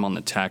your time on the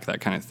tech, that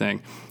kind of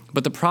thing.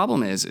 But the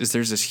problem is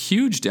there's this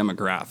huge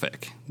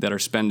demographic that are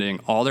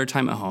spending all their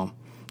time at home,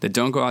 that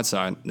don't go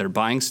outside, they're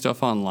buying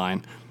stuff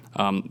online.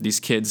 These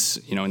kids,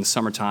 in the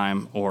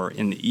summertime or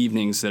in the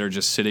evenings, that are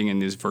just sitting in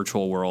these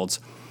virtual worlds.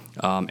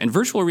 And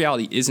virtual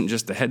reality isn't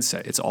just the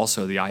headset, it's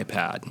also the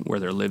iPad where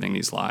they're living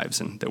these lives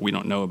and that we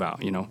don't know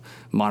about.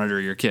 Monitor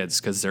your kids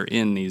because they're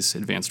in these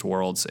advanced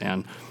worlds,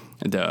 and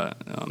the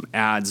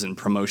ads and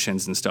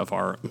promotions and stuff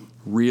are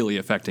really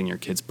affecting your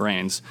kids'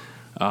 brains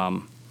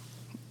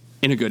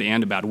in a good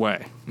and a bad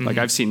way. Mm-hmm. Like,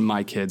 I've seen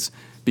my kids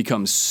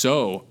become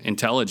so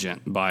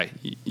intelligent by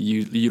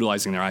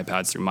utilizing their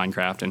iPads through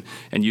Minecraft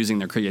and using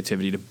their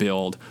creativity to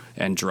build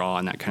and draw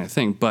and that kind of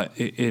thing. But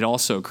it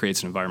also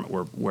creates an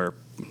environment where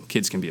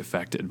kids can be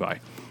affected by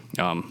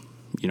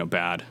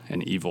bad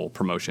and evil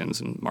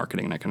promotions and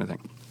marketing and that kind of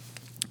thing.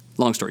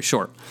 Long story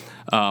short,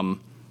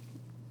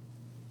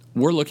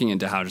 we're looking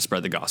into how to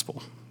spread the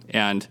gospel.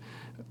 And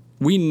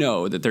we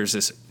know that there's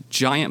this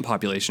giant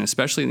population,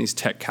 especially in these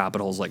tech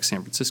capitals like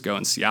San Francisco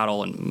and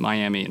Seattle and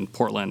Miami and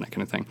Portland, that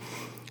kind of thing,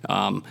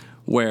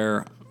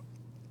 where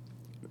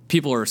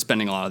people are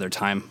spending a lot of their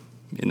time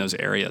in those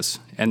areas,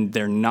 and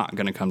they're not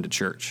going to come to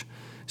church.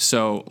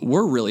 So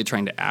we're really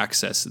trying to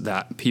access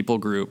that people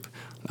group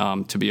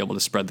to be able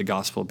to spread the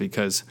gospel,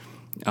 because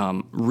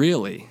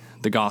really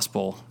the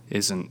gospel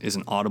is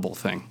an audible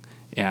thing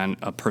and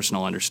a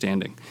personal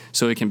understanding.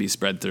 So it can be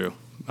spread through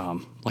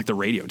like the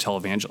radio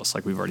televangelists,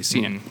 like we've already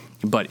seen it,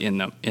 but in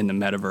the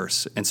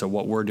metaverse. And so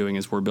what we're doing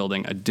is we're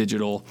building a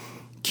digital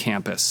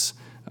campus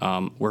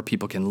where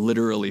people can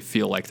literally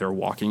feel like they're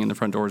walking in the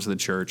front doors of the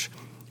church,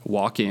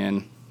 walk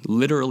in,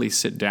 literally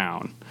sit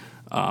down,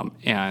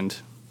 and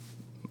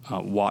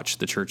watch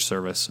the church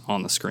service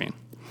on the screen.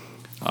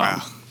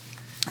 Wow.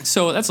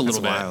 So that's a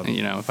little wild.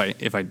 bit,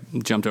 if I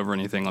jumped over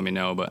anything, let me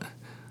know. But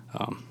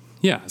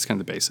yeah, it's kind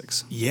of the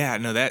basics. Yeah,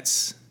 no,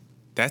 that's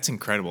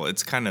incredible.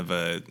 It's kind of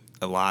a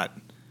lot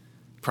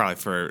probably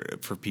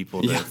for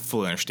people to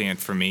fully understand.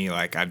 For me,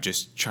 like, I'm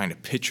just trying to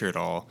picture it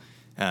all.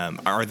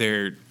 Are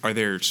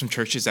there some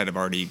churches that have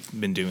already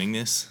been doing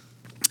this?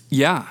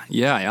 Yeah.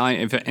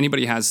 If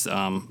anybody has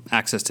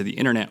access to the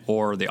internet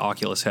or the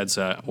Oculus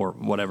headset or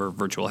whatever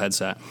virtual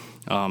headset,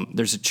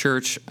 there's a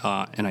church,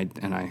 and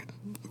I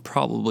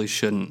probably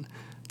shouldn't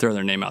throw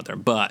their name out there,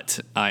 but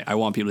I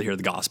want people to hear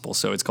the gospel.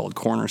 So it's called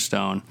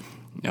Cornerstone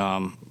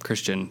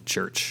Christian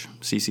Church,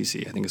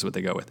 CCC, I think is what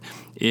they go with,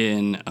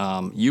 in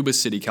Yuba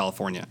City,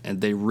 California,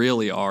 and they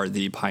really are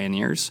the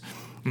pioneers.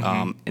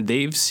 And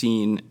they've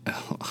seen,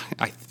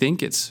 I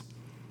think it's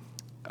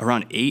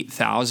around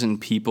 8,000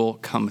 people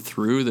come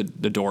through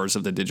the doors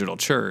of the digital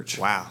church.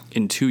 Wow.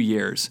 In 2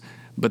 years.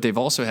 But they've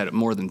also had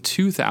more than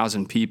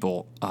 2,000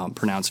 people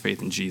pronounce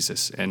faith in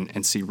Jesus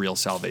and see real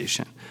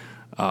salvation.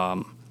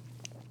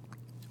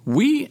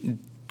 We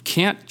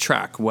can't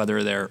track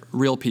whether they're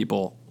real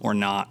people or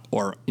not,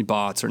 or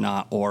bots or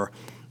not, or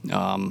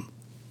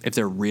if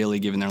they're really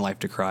giving their life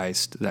to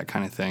Christ, that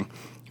kind of thing.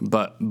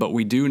 But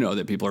we do know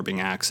that people are being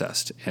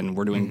accessed, and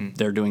we're doing.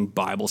 They're doing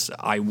Bibles.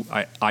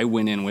 I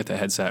went in with a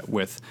headset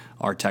with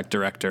our tech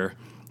director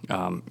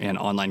and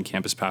online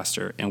campus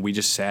pastor, and we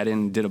just sat in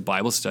and did a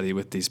Bible study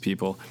with these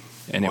people,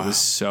 and It was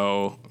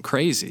so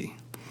crazy.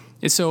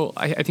 And so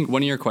I think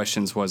one of your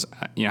questions was,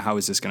 how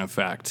is this going to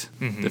affect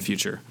the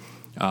future?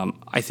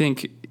 I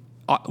think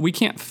we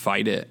can't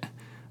fight it.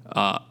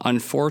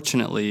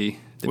 Unfortunately,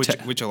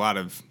 which a lot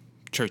of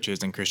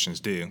churches and Christians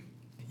do.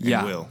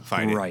 And will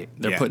fight it. Right.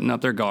 They're putting up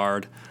their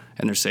guard,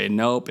 and they're saying,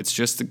 nope, it's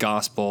just the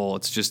gospel.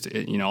 It's just,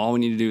 all we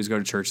need to do is go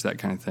to church, that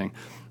kind of thing.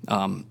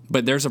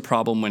 But there's a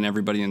problem when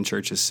everybody in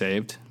church is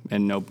saved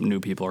and no new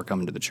people are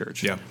coming to the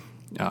church. Yeah.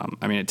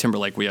 At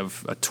Timberlake, we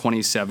have a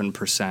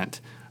 27%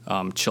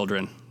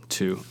 children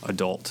to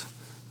adult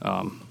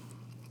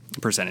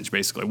percentage,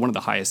 basically, one of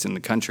the highest in the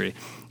country.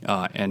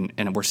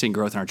 And we're seeing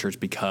growth in our church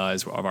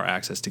because of our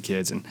access to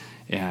kids and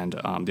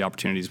the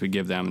opportunities we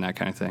give them and that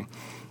kind of thing.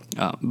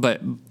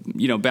 But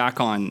back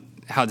on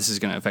how this is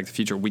going to affect the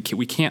future, we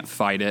can't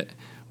fight it.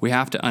 We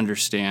have to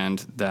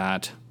understand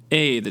that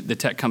the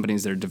tech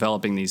companies that are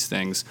developing these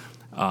things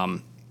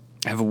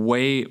have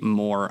way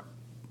more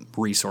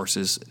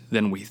resources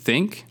than we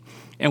think,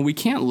 and we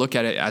can't look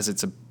at it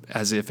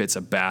as if it's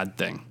a bad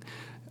thing.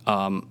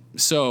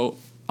 So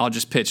I'll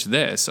just pitch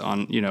this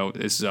on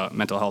this is a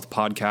mental health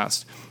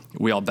podcast.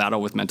 We all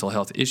battle with mental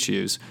health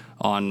issues.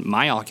 On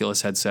my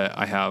Oculus headset,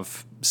 I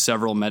have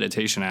several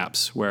meditation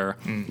apps where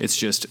it's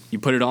just, you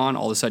put it on,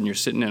 all of a sudden you're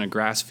sitting in a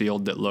grass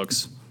field that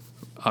looks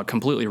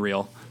completely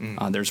real.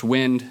 There's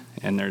wind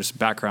and there's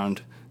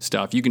background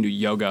stuff. You can do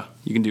yoga.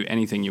 You can do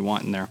anything you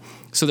want in there.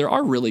 So there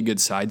are really good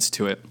sides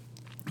to it.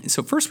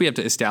 So first we have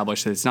to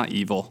establish that it's not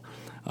evil.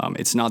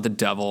 It's not the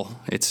devil.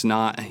 It's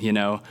not,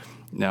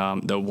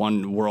 the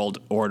one world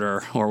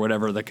order or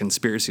whatever the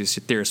conspiracy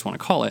theorists want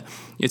to call it.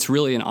 It's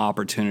really an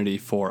opportunity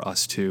for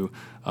us to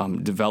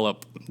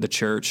develop the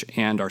church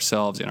and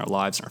ourselves and our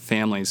lives and our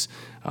families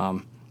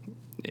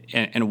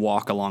and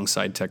walk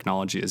alongside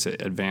technology as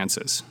it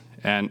advances.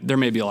 And there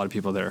may be a lot of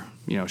people that are,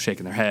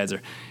 shaking their heads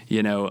or,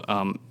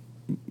 I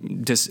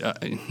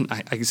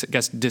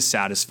guess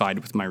dissatisfied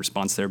with my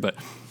response there. But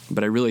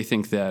I really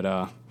think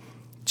that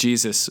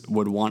Jesus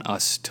would want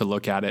us to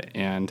look at it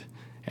and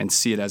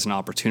see it as an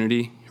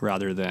opportunity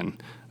rather than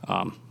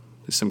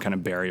some kind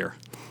of barrier.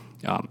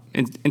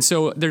 And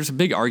so there's a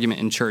big argument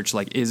in church,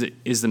 like, is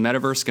the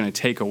metaverse going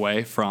to take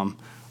away from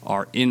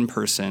our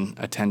in-person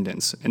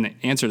attendance? And the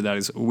answer to that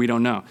is we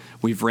don't know.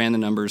 We've ran the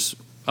numbers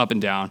up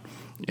and down,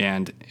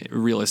 and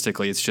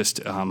realistically, it's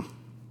just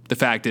the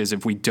fact is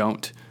if we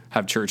don't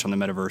have church on the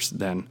metaverse,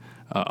 then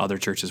other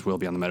churches will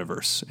be on the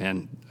metaverse.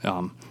 And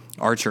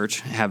our church,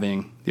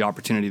 having the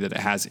opportunity that it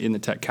has in the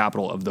tech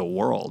capital of the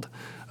world,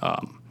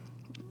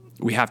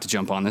 we have to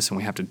jump on this and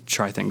we have to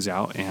try things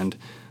out and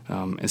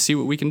see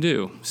what we can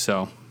do.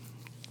 So,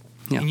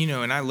 yeah. And,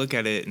 and I look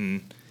at it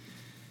and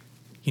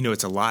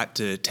it's a lot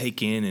to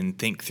take in and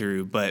think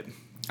through, but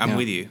I'm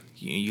with you.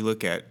 You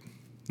look at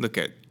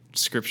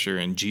Scripture,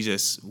 and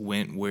Jesus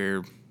went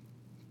where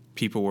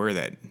people were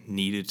that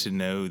needed to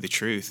know the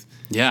truth.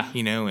 Yeah.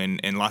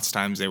 And lots of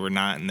times they were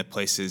not in the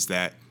places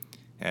that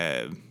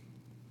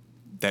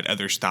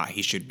others thought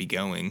he should be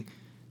going,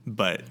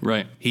 but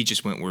he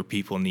just went where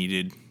people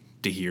needed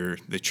to hear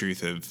the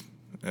truth of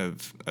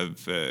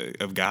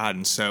God.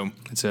 And so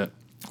that's it.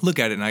 Look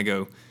at it and I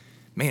go,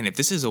 man, if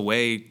this is a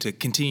way to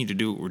continue to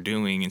do what we're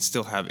doing and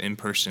still have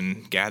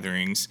in-person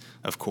gatherings,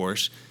 of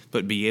course,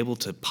 but be able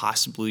to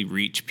possibly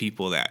reach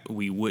people that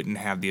we wouldn't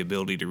have the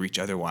ability to reach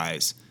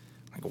otherwise,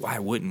 like, why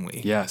wouldn't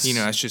we? Yes.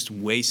 It's just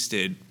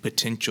wasted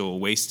potential,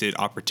 wasted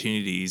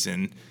opportunities,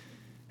 and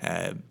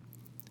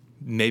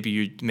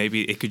maybe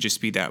it could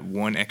just be that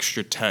one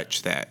extra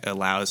touch that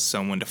allows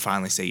someone to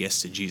finally say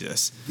yes to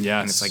Jesus.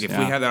 Yes. And it's like, if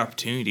we have the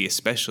opportunity,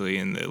 especially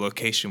in the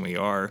location we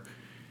are,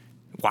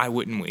 why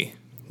wouldn't we?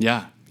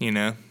 Yeah.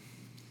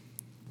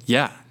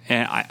 Yeah.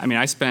 And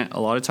I spent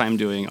a lot of time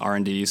doing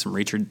R&D, some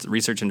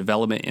research and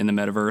development in the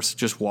metaverse,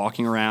 just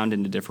walking around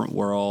into different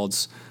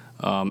worlds.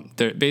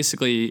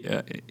 Basically,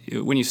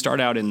 when you start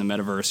out in the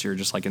metaverse, you're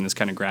just like in this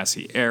kind of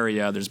grassy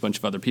area. There's a bunch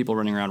of other people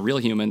running around, real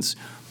humans,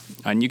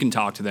 and you can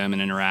talk to them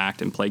and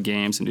interact and play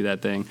games and do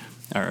that thing,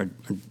 or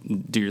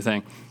do your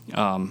thing.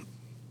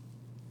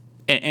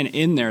 And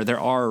in there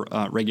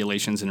are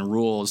regulations and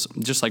rules,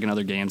 just like in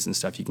other games and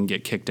stuff. You can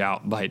get kicked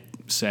out by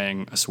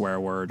saying a swear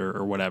word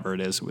or whatever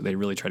it is. They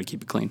really try to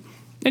keep it clean.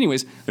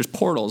 Anyways, there's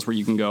portals where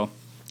you can go.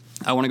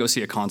 I want to go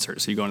see a concert,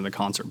 so you go into the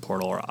concert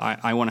portal, or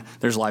I want to.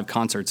 There's live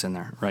concerts in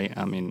there, right?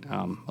 I mean,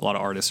 a lot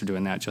of artists are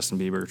doing that. Justin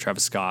Bieber,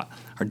 Travis Scott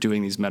are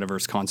doing these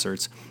metaverse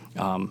concerts,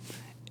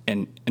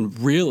 and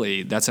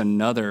really, that's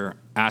another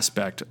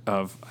aspect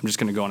of. I'm just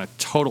going to go on a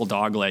total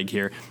dogleg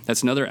here.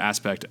 That's another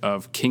aspect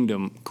of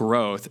kingdom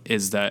growth.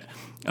 Is that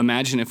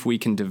imagine if we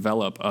can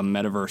develop a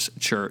metaverse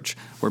church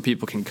where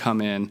people can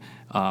come in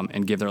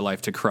and give their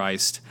life to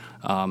Christ.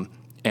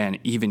 And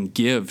even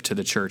give to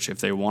the church if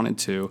they wanted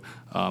to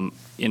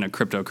in a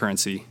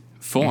cryptocurrency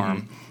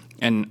form. Mm-hmm.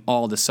 And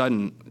all of a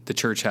sudden, the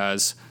church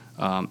has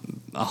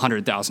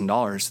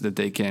 $100,000 that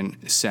they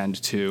can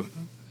send to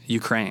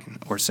Ukraine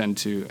or send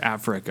to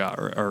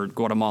Africa or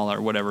Guatemala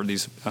or whatever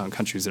these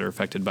countries that are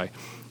affected by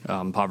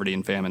poverty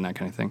and famine, that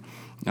kind of thing,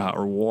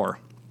 or war.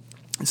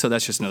 So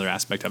that's just another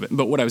aspect of it.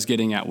 But what I was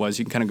getting at was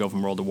you can kind of go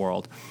from world to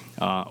world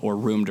or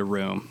room to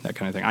room, that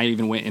kind of thing. I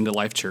even went into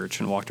Life Church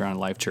and walked around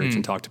Life Church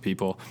and talked to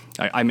people.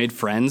 I made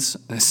friends.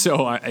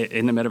 So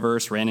in the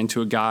metaverse, ran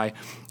into a guy.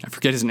 I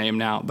forget his name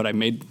now, but I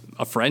made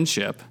a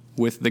friendship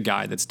with the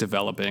guy that's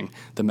developing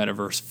the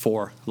metaverse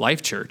for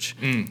Life Church.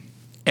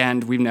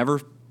 And we've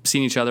never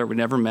seen each other. We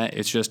never met.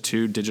 It's just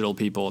two digital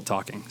people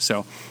talking.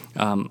 So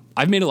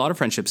I've made a lot of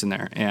friendships in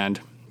there. And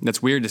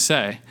that's weird to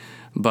say,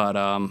 but...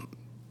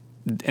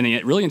 and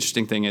the really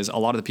interesting thing is a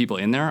lot of the people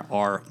in there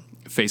are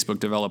Facebook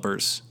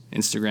developers,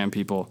 Instagram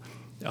people,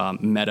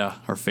 Meta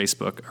or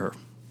Facebook or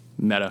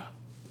Meta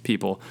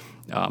people,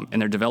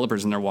 and they're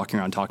developers and they're walking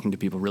around talking to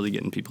people, really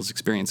getting people's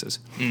experiences.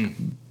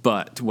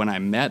 But when I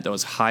met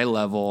those high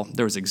level,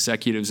 there was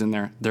executives in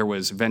there, there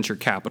was venture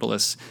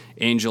capitalists,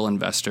 angel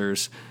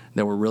investors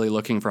that were really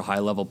looking for high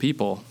level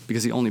people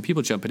because the only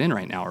people jumping in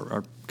right now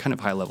are kind of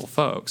high level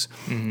folks.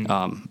 And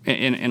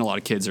a lot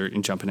of kids are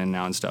jumping in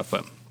now and stuff,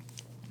 but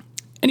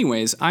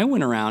anyways, I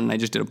went around and I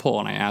just did a poll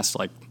and I asked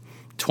like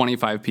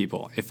 25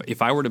 people,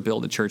 if I were to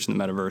build a church in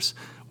the metaverse,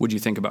 would you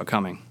think about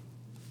coming?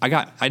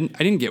 I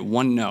didn't get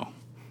one no.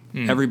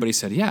 Everybody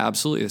said, yeah,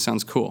 absolutely, that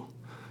sounds cool.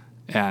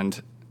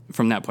 And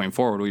from that point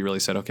forward, we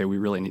really said, okay, we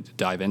really need to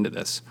dive into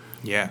this.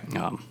 Yeah.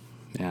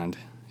 And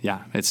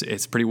yeah,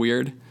 it's pretty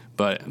weird,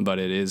 but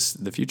it is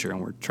the future, and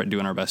we're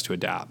doing our best to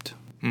adapt.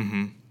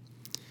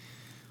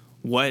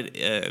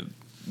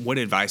 What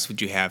advice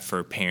would you have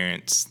for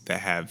parents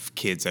that have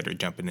kids that are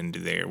jumping into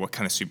there? What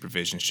kind of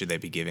supervision should they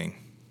be giving?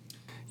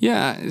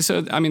 Yeah,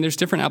 so, I mean, there's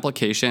different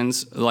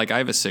applications. Like, I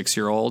have a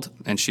 6-year-old,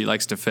 and she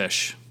likes to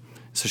fish.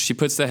 So she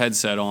puts the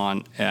headset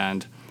on,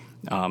 and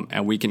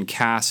we can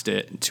cast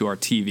it to our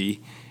TV,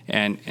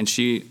 and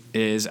she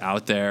is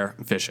out there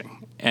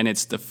fishing. And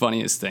it's the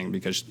funniest thing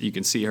because you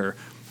can see her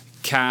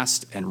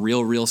cast and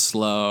reel real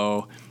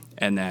slow,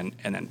 and then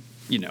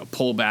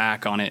pull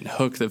back on it and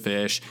hook the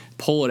fish,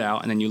 pull it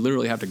out, and then you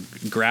literally have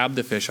to grab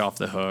the fish off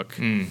the hook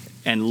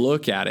and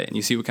look at it, and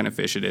you see what kind of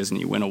fish it is, and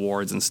you win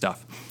awards and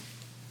stuff.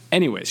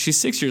 Anyways, she's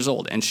 6 years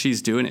old, and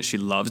she's doing it. She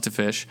loves to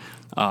fish.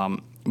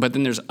 But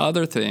then there's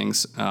other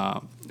things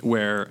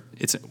where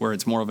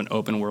it's more of an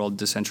open world,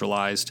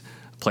 decentralized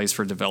place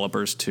for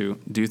developers to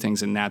do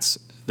things, and that's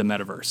the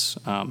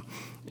metaverse.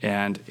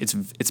 And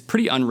it's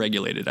pretty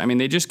unregulated. I mean,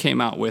 they just came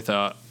out with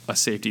a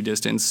safety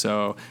distance,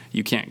 so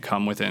you can't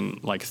come within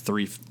like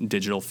 3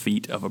 digital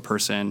feet of a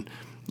person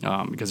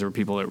because there were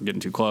people that were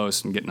getting too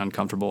close and getting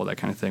uncomfortable, that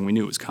kind of thing. We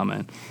knew it was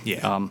coming.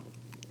 Yeah.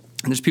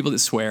 And there's people that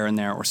swear in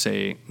there or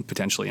say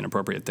potentially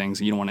inappropriate things.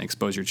 You don't want to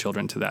expose your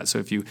children to that. So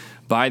if you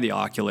buy the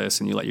Oculus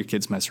and you let your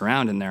kids mess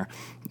around in there,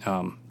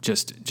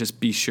 just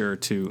be sure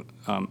to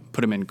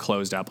put them in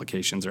closed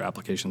applications or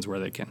applications where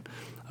they can,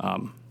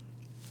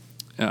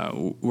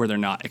 where they're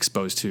not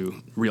exposed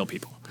to real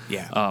people.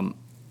 Yeah.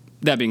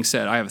 That being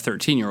said, I have a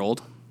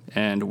 13-year-old,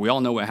 and we all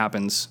know what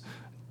happens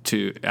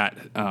at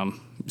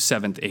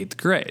 7th, 8th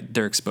grade.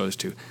 They're exposed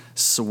to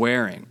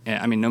swearing.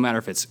 I mean, no matter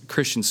if it's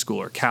Christian school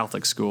or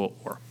Catholic school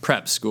or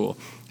prep school,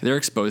 they're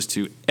exposed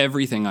to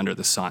everything under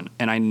the sun,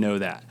 and I know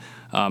that.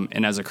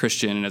 And as a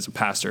Christian and as a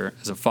pastor,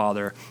 as a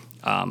father,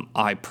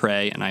 I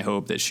pray and I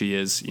hope that she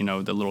is,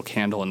 the little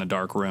candle in the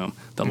dark room,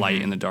 the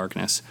light in the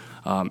darkness.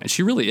 And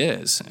she really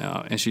is.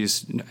 And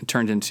she's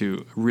turned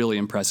into a really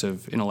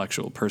impressive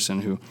intellectual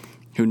person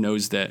who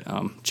knows that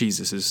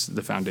Jesus is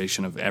the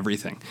foundation of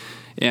everything.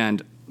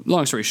 And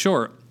long story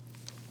short,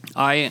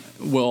 I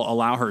will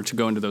allow her to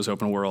go into those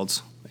open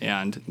worlds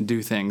and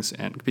do things,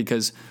 and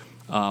because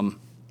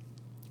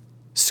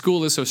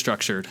school is so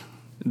structured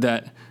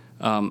that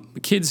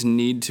kids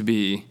need to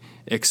be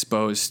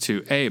exposed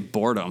to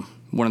boredom.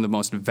 One of the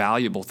most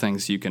valuable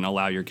things you can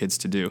allow your kids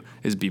to do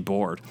is be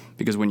bored,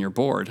 because when you're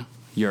bored,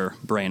 your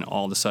brain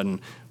all of a sudden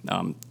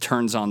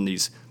turns on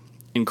these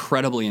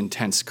incredibly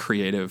intense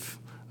creative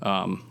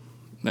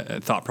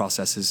thought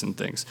processes and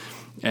things,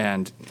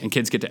 and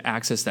kids get to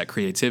access that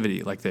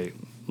creativity like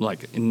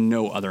in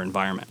no other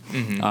environment.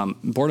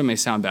 Boredom may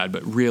sound bad,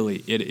 but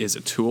really it is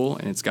a tool,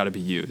 and it's got to be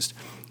used.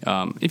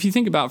 If you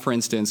think about, for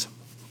instance,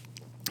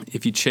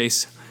 if you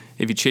chase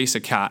a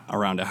cat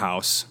around a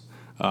house,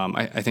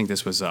 I think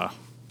this was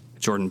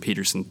Jordan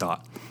Peterson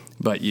thought,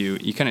 but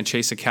you kind of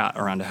chase a cat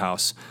around a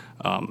house,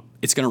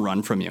 it's going to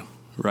run from you,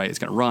 right? It's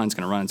going to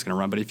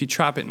run. But if you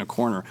trap it in a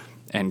corner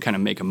and kind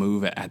of make a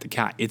move at the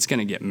cat, it's going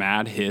to get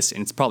mad, hiss,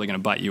 and it's probably going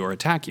to bite you or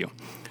attack you.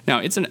 Now,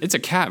 it's a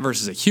cat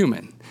versus a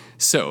human,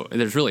 so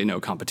there's really no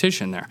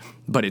competition there,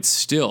 but it's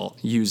still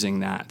using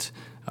that,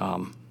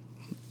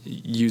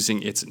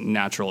 using its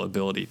natural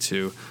ability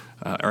to,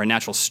 or a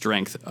natural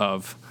strength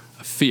of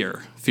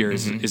fear. Fear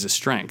is a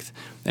strength,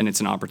 and it's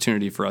an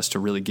opportunity for us to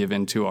really give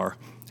into our,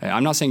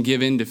 I'm not saying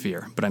give in to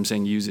fear, but I'm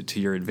saying use it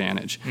to your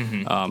advantage.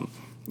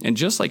 And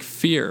just like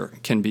fear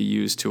can be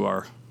used to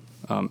our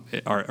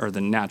the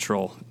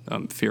natural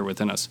fear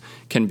within us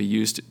can be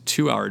used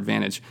to our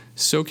advantage,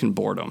 so can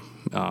boredom.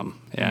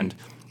 And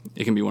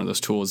it can be one of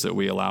those tools that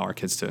we allow our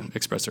kids to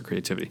express their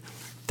creativity.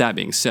 That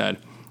being said,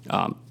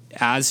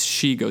 as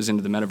she goes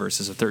into the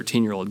metaverse as a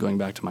 13-year-old, going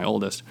back to my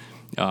oldest,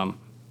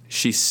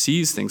 she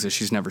sees things that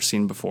she's never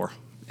seen before.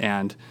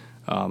 And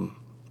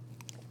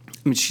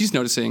she's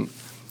noticing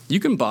you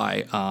can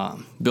buy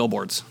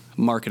billboards,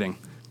 marketing,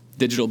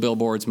 digital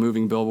billboards,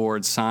 moving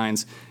billboards,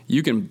 signs.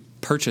 You can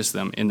purchase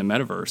them in the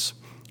metaverse.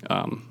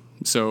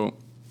 So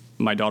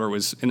my daughter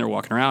was in there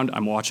walking around.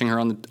 I'm watching her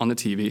on the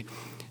TV,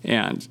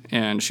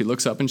 and she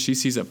looks up and she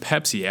sees a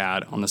Pepsi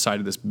ad on the side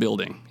of this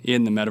building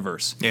in the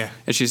metaverse. Yeah.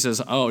 And she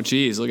says, "Oh,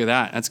 geez, look at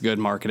that. That's good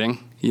marketing,"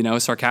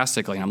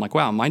 sarcastically. And I'm like,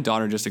 wow, my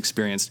daughter just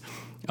experienced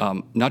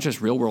not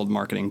just real world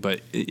marketing,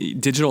 but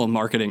digital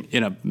marketing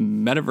in a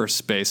metaverse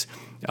space.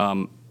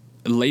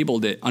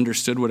 Labeled it,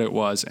 understood what it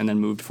was, and then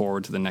moved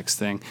forward to the next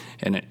thing.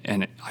 And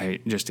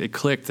it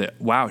clicked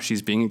that, wow, she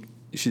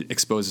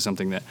exposed to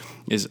something that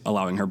is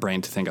allowing her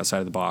brain to think outside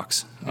of the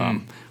box,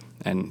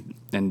 and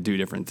do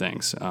different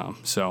things.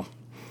 So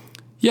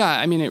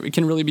yeah, it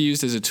can really be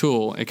used as a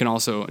tool. It can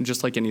also,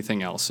 just like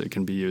anything else, it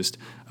can be used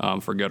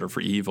for good or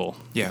for evil.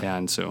 Yeah.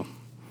 And so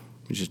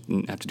we just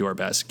have to do our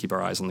best to keep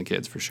our eyes on the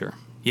kids, for sure.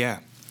 Yeah.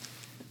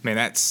 Man,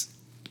 that's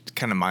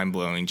kind of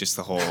mind-blowing, just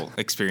the whole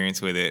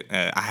experience with it.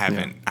 I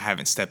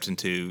haven't stepped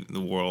into the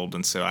world,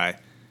 and so I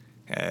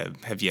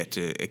have yet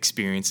to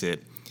experience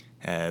it.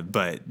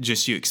 But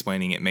just you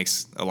explaining it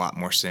makes a lot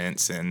more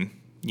sense, and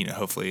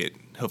hopefully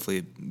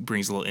it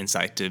brings a little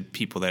insight to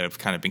people that have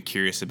kind of been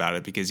curious about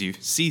it, because you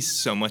see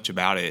so much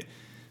about it,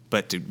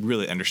 but to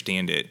really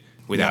understand it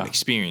without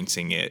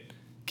experiencing it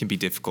can be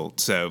difficult.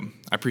 So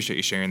I appreciate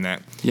you sharing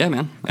that. Yeah,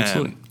 man,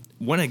 absolutely.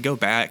 Want to go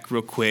back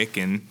real quick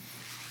and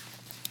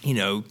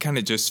kind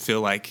of just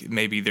feel like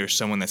maybe there's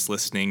someone that's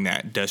listening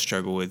that does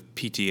struggle with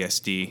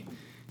PTSD,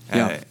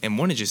 and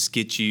want to just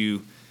get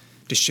you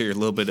to share a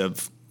little bit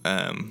of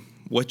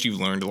what you've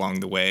learned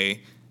along the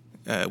way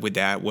with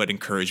that, what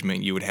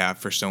encouragement you would have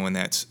for someone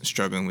that's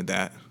struggling with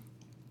that.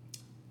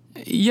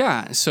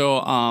 Yeah, so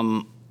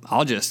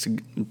I'll just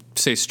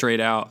say straight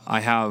out,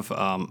 I have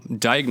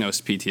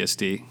diagnosed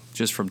PTSD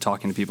just from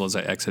talking to people as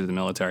I exited the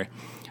military.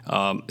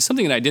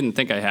 Something that I didn't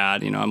think I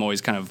had. I'm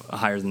always kind of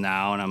higher than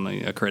thou, and I'm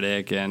a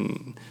critic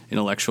and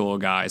intellectual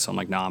guy, so I'm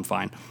like, nah, I'm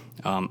fine.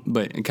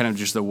 But kind of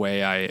just the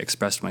way I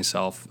expressed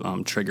myself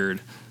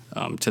triggered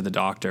to the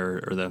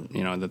doctor or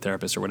the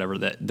therapist or whatever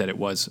that it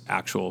was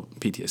actual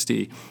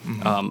PTSD.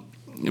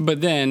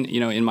 But then,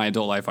 in my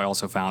adult life, I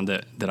also found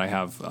that I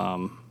have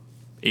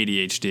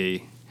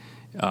ADHD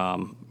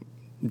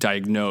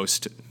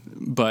diagnosed,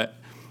 but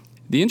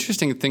The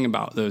interesting thing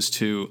about those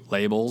two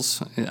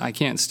labels, I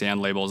can't stand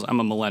labels.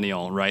 I'm a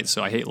millennial, right?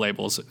 So I hate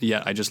labels,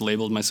 yet I just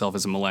labeled myself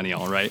as a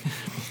millennial, right?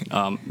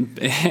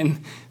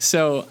 And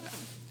so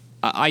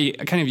I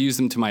kind of use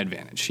them to my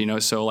advantage,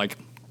 So like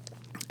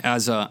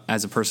as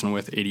a person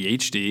with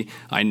ADHD,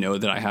 I know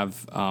that I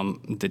have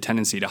the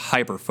tendency to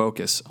hyper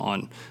focus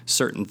on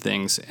certain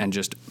things and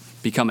just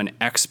become an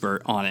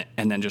expert on it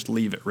and then just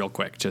leave it real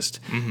quick, just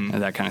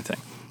that kind of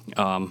thing.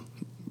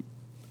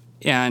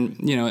 And,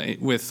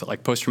 with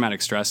like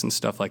post-traumatic stress and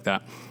stuff like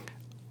that,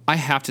 I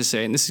have to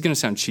say, and this is going to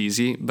sound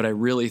cheesy, but I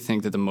really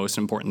think that the most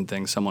important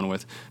thing someone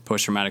with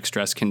post-traumatic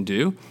stress can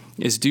do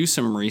is do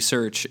some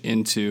research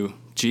into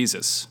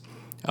Jesus.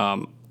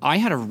 I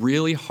had a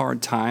really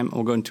hard time.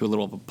 We'll go into a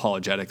little of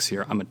apologetics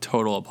here. I'm a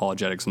total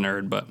apologetics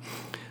nerd, but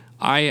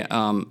I,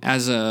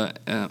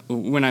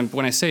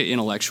 when I say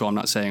intellectual, I'm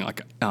not saying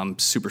like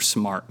super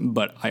smart,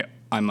 but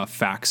I'm a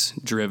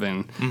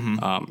facts-driven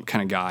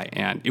kind of guy,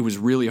 and it was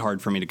really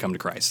hard for me to come to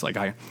Christ. Like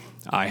I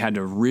had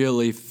to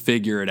really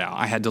figure it out.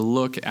 I had to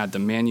look at the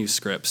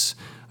manuscripts.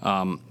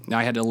 I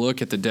had to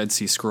look at the Dead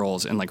Sea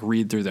Scrolls and like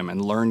read through them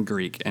and learn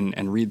Greek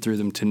and read through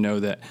them to know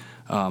that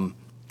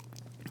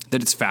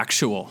it's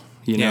factual.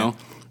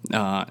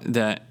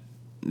 That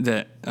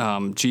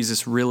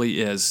Jesus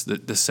really is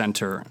the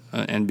center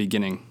and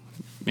beginning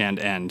and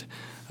end.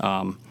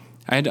 I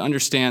had to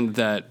understand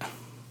that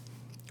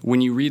when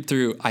you read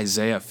through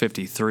Isaiah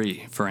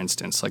 53, for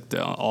instance, like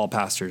all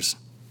pastors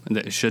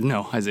that should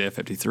know Isaiah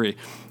 53,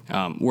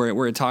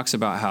 where it talks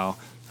about how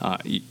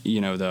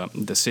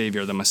the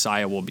Savior, the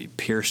Messiah, will be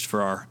pierced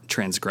for our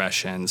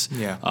transgressions,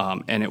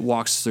 and it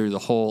walks through the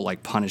whole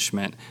like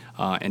punishment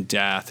and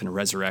death and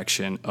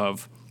resurrection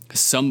of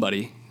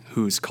somebody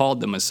who's called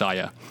the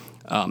Messiah.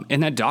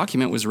 And that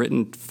document was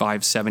written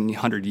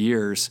 500-700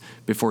 years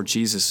before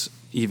Jesus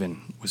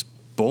even was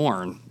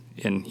born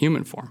in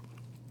human form.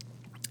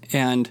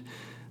 And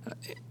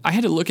I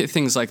had to look at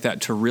things like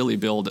that to really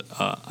build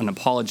an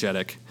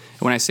apologetic.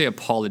 And when I say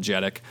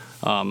apologetic,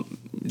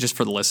 just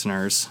for the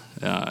listeners,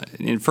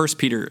 in 1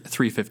 Peter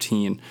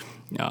 3:15,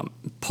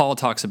 Paul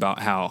talks about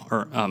how,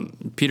 or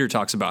Peter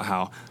talks about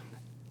how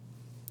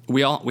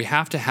we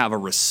have to have a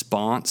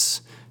response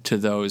to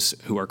those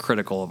who are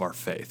critical of our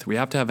faith. We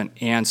have to have an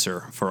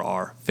answer for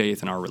our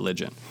faith and our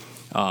religion.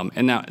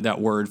 And that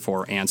word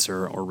for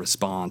answer or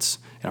response,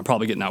 and I'm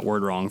probably getting that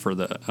word wrong for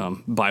the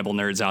Bible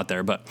nerds out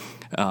there, but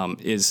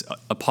is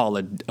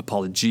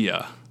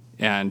apologia.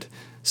 And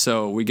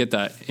so we get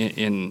that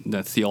in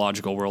the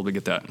theological world, we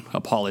get that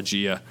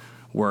apologia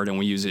word, and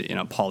we use it in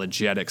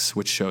apologetics,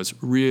 which shows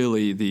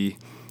really the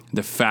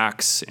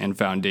facts and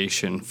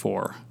foundation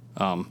for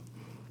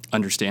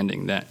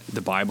understanding that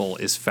the Bible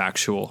is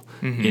factual,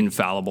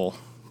 infallible,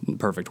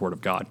 perfect Word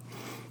of God.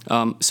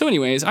 So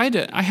anyways,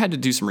 I had to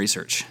do some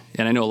research,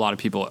 and I know a lot of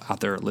people out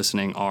there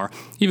listening are,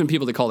 even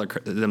people that call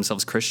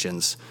themselves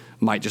Christians,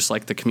 might just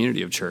like the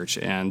community of church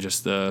and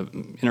just the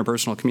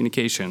interpersonal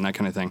communication, that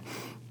kind of thing,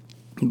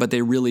 but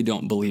they really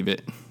don't believe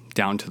it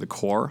down to the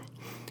core.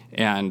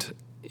 And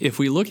if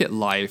we look at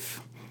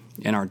life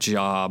and our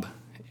job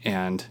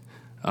and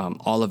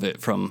all of it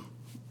from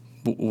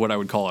what I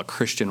would call a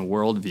Christian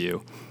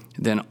worldview,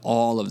 then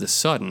all of the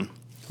sudden,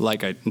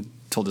 like I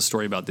told the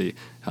story about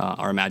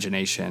our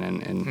imagination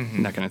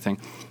and that kind of thing,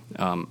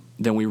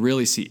 then we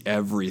really see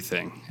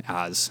everything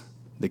as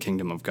the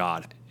kingdom of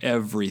God.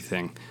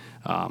 Everything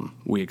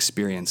we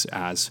experience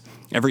as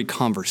every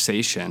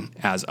conversation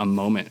as a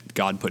moment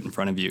God put in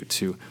front of you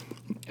to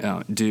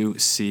do,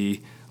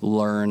 see,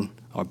 learn,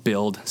 or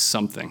build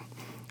something.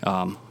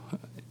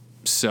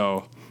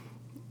 So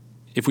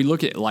if we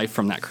look at life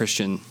from that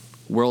Christian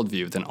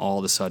worldview, then all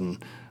of a sudden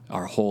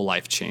our whole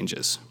life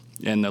changes.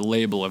 And the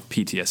label of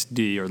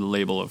PTSD or the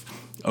label of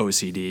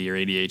OCD or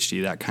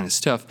ADHD, that kind of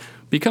stuff,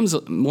 becomes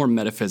more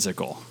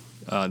metaphysical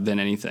than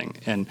anything.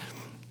 And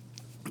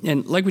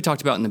like we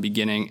talked about in the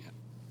beginning,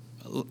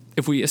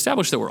 if we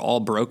establish that we're all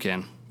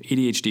broken,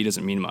 ADHD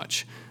doesn't mean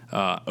much.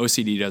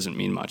 OCD doesn't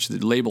mean much. The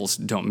labels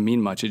don't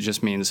mean much. It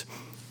just means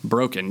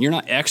broken. You're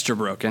not extra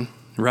broken,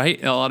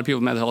 right? A lot of people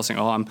with mental health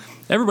saying,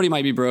 everybody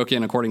might be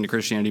broken according to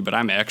Christianity, but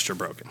I'm extra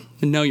broken.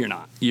 No, you're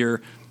not.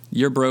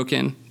 You're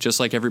broken just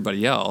like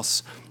everybody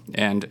else,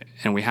 and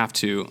we have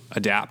to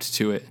adapt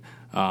to it.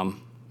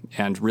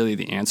 And really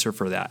the answer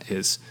for that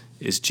is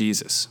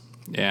Jesus.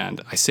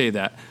 And I say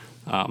that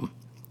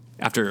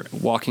after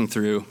walking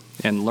through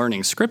and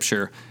learning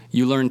Scripture,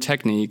 you learn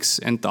techniques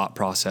and thought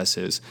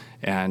processes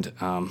and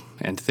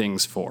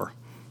things for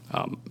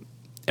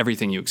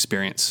everything you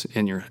experience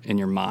in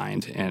your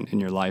mind and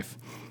in your life.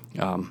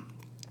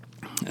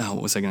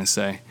 What was I going to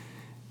say?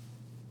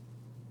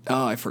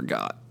 Oh, I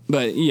forgot.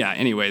 But yeah,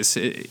 anyways,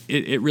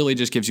 it really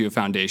just gives you a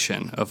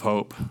foundation of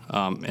hope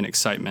and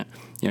excitement.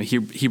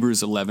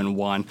 Hebrews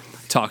 11:1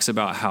 talks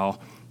about how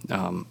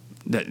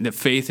that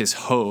faith is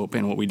hope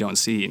in what we don't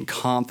see and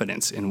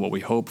confidence in what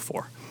we hope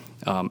for.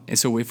 And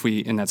so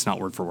and that's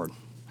not word for word.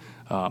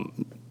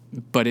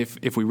 But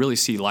if we really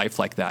see life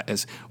like that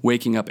as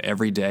waking up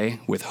every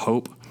day with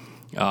hope,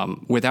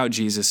 without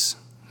Jesus,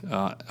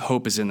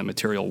 hope is in the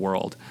material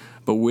world.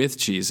 But with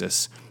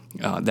Jesus,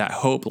 that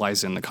hope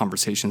lies in the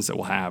conversations that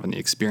we'll have and the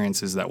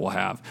experiences that we'll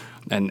have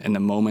and the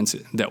moments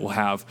that we'll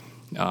have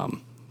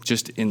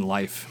just in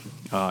life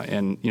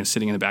and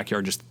sitting in the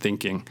backyard just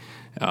thinking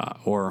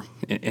or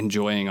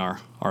enjoying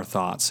our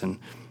thoughts and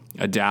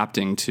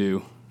adapting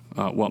to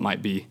what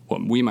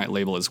we might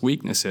label as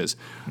weaknesses.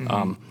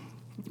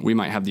 We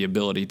might have the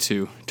ability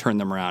to turn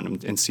them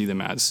around and see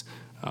them as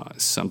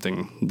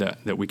something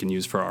that we can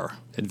use for our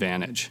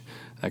advantage,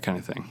 that kind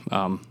of thing.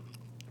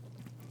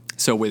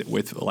 So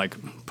with like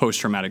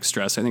post-traumatic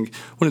stress, I think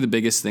one of the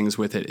biggest things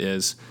with it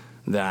is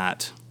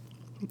that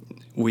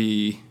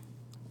we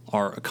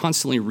are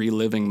constantly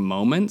reliving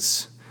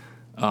moments,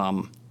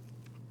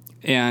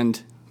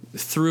 and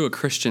through a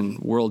Christian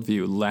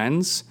worldview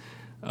lens,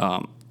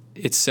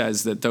 it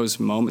says that those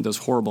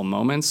horrible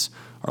moments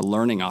are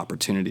learning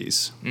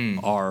opportunities,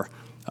 are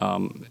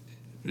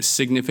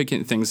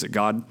significant things that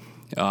God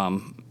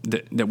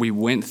that we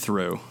went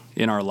through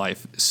in our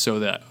life, so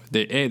that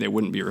they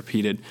wouldn't be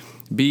repeated.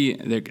 B,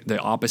 the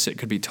opposite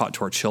could be taught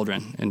to our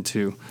children, and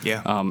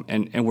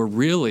and we're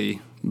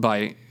really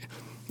by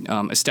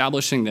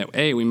establishing that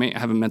we may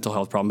have a mental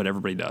health problem, but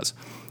everybody does,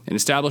 and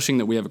establishing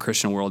that we have a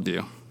Christian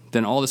worldview.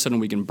 Then all of a sudden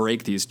we can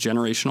break these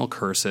generational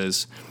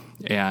curses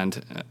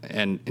and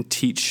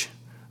teach.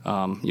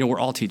 We're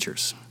all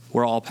teachers.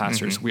 We're all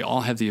pastors. Mm-hmm. We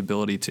all have the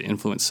ability to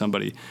influence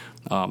somebody.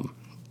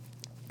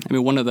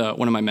 One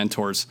of my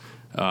mentors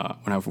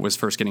when I was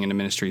first getting into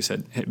ministry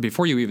said, hey,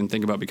 before you even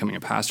think about becoming a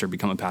pastor,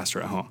 become a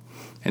pastor at home.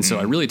 And so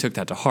I really took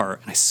that to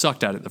heart, and I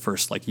sucked at it the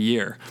first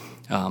year.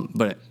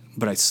 But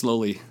I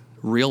slowly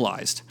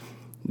realized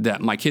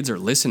that my kids are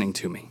listening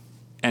to me,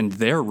 and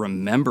they're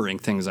remembering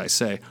things I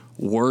say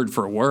word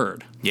for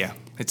word. Yeah,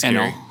 it's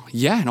scary.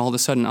 And all of a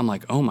sudden I'm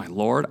like, oh my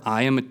Lord,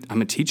 I'm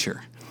a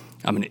teacher.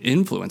 I'm an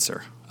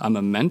influencer. I'm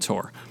a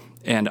mentor.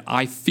 And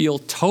I feel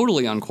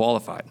totally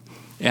unqualified,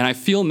 and I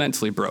feel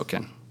mentally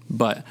broken.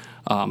 But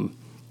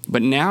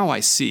now I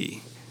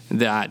see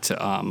that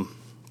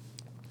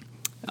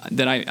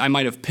that I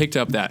might have picked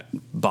up that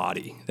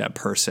body, that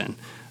person,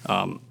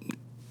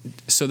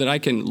 so that I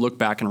can look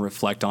back and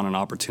reflect on an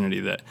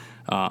opportunity that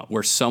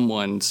where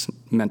someone's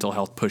mental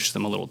health pushed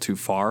them a little too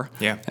far,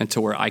 and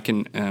to where I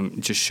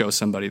can just show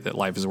somebody that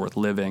life is worth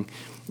living,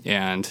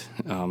 and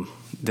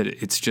that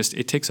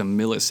it takes a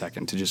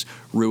millisecond to just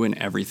ruin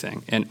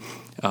everything. And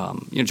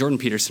Jordan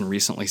Peterson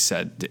recently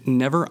said,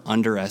 never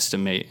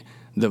underestimate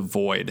the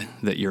void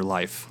that your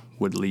life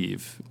would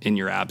leave in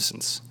your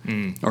absence,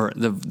 or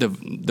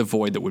the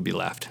void that would be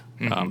left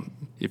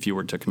if you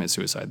were to commit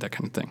suicide, that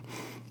kind of thing.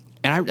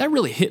 And that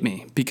really hit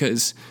me,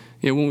 because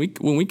when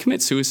we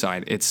commit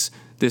suicide, it's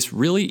this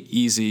really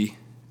easy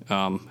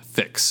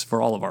fix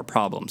for all of our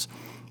problems,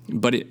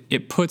 but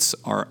it puts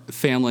our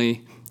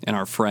family and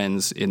our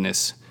friends in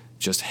this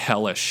just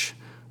hellish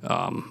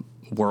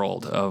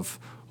world of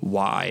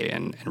why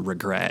and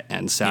regret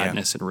and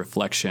sadness and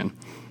reflection.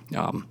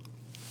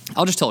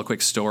 I'll just tell a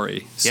quick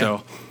story.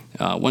 Yeah.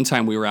 So one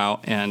time we were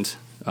out, and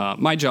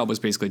my job was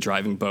basically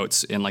driving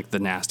boats in the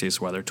nastiest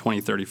weather,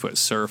 20, 30-foot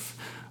surf.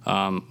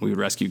 We would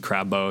rescue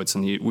crab boats,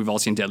 and we've all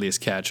seen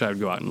Deadliest Catch. I would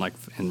go out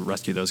and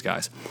rescue those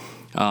guys.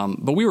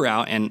 But we were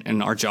out,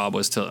 and our job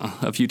was to,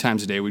 a few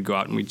times a day, we'd go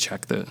out and we'd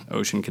check the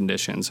ocean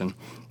conditions, and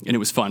it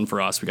was fun for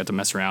us. We got to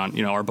mess around.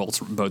 Our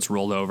boats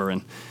rolled over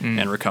and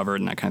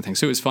recovered and that kind of thing.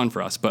 So it was fun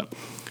for us. But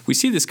we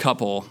see this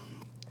couple,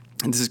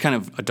 and this is kind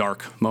of a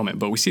dark moment,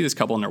 but we see this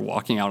couple, and they're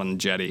walking out on the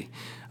jetty.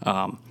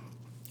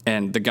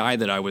 And the guy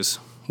that I was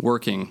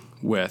working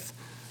with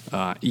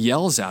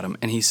yells at him,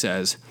 and he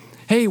says,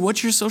 hey,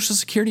 what's your social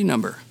security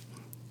number?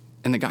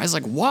 And the guy's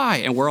like, why?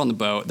 And we're on the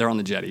boat. They're on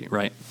the jetty,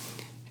 right?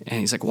 And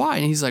he's like, why?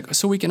 And he's like,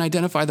 so we can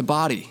identify the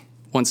body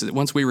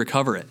once we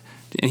recover it.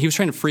 And he was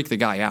trying to freak the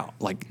guy out.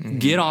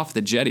 Get off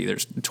the jetty.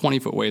 There's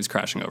 20-foot waves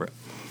crashing over it.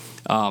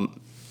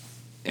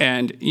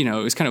 And, it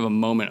was kind of a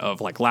moment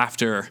of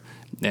laughter,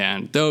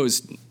 and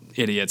those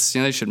idiots,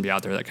 they shouldn't be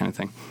out there, that kind of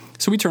thing.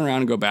 So we turn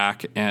around and go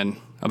back, and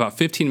about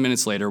 15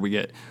 minutes later, we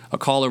get a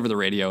call over the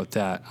radio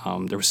that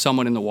there was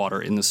someone in the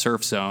water in the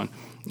surf zone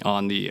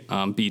on the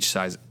beach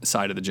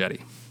side of the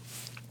jetty.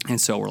 And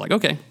so we're like,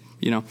 okay,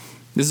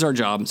 this is our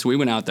job. So we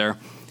went out there,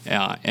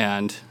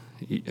 and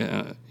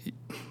I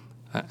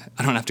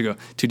don't have to go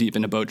too deep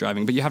into boat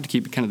driving, but you have to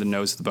keep kind of the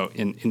nose of the boat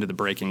into the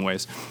breaking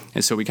waves.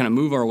 And so we kind of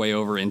move our way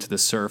over into the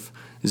surf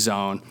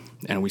zone,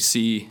 and we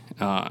see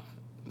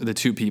the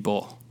two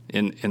people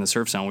in the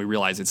surf zone. We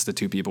realize it's the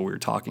two people we were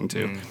talking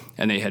to,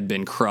 and they had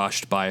been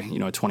crushed by a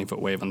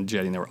 20-foot wave on the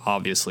jetty, and they were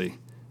obviously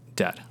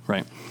dead,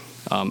 right?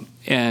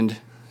 And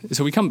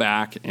so we come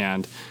back,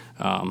 and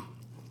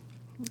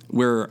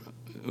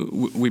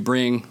we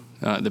bring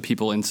the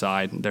people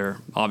inside. They're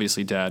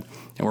obviously dead,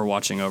 and we're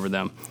watching over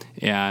them.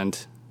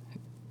 And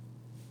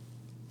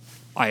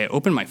I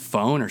open my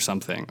phone or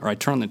something, or I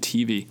turn on the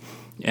TV,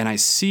 and I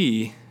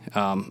see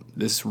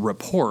this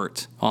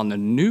report on the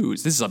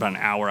news. This is about an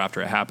hour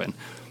after it happened,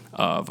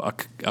 of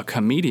a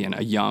comedian,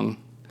 a young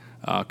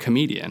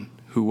comedian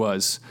who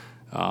was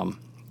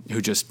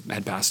who just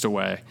had passed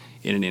away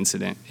in an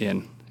incident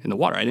in in the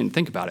water. I didn't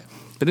think about it.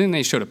 But then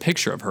they showed a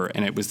picture of her,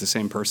 and it was the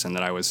same person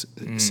that I was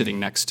sitting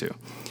next to.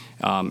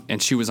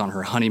 And she was on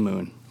her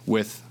honeymoon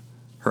with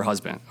her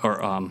husband, or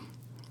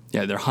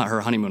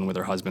her honeymoon with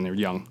her husband. They were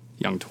young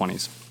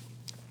 20s.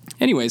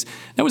 Anyways,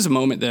 that was a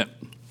moment that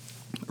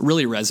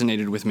really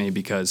resonated with me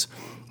because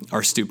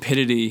our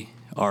stupidity,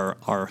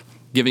 our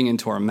giving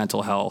into our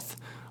mental health,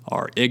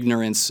 our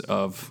ignorance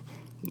of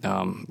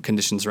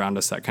conditions around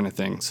us, that kind of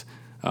things,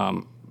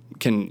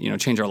 can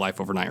change our life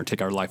overnight or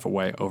take our life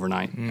away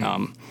overnight.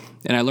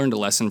 And I learned a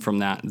lesson from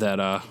that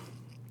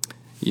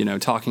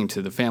talking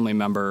to the family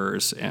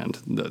members and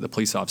the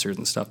police officers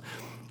and stuff,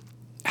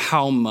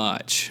 how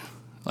much,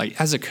 like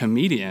as a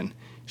comedian,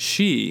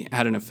 she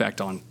had an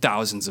effect on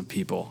thousands of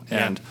people,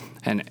 and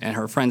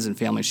her friends and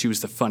family. She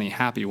was the funny,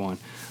 happy one,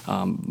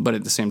 but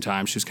at the same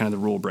time, she was kind of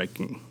the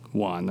rule-breaking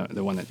one,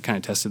 the one that kind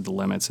of tested the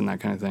limits and that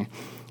kind of thing.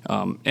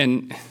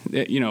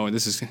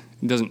 This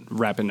doesn't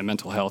wrap into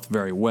mental health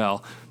very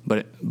well,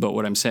 but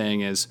what I'm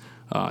saying is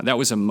that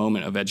was a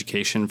moment of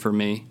education for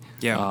me.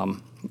 Yeah.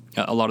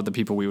 A lot of the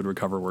people we would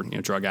recover were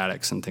drug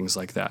addicts and things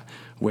like that,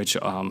 which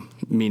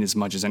mean as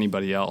much as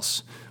anybody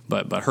else.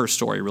 But her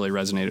story really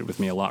resonated with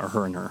me a lot, or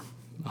her and her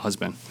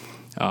husband.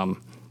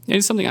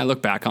 It's something I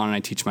look back on and I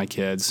teach my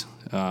kids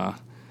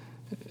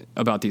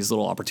about these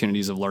little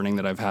opportunities of learning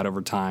that I've had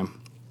over time.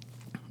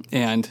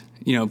 And,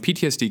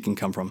 PTSD can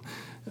come from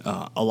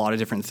a lot of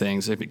different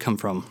things. It can come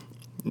from,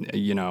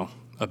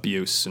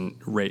 abuse and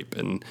rape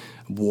and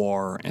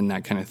war and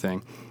that kind of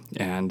thing.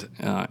 And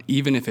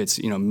even if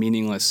it's,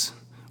 meaningless,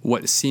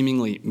 what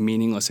seemingly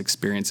meaningless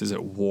experiences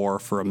at war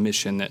for a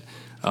mission that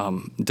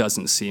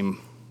doesn't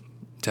seem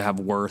to have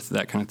worth,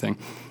 that kind of thing.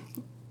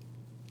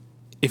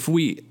 If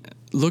we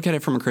look at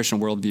it from a Christian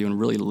worldview and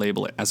really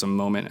label it as a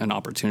moment, an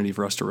opportunity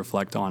for us to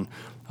reflect on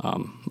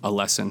a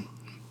lesson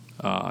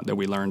that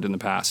we learned in the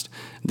past,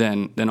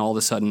 then all of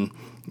a sudden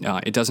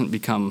it doesn't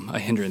become a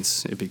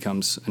hindrance. It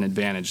becomes an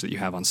advantage that you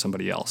have on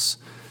somebody else.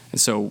 And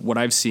so what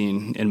I've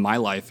seen in my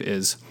life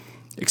is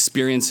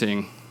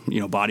experiencing,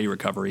 body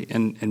recovery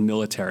and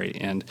military,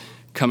 and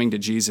coming to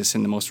Jesus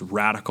in the most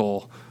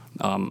radical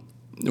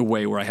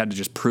way where I had to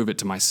just prove it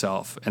to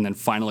myself, and then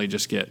finally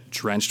just get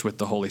drenched with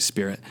the Holy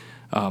Spirit.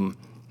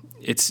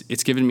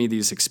 It's given me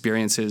these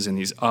experiences and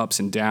these ups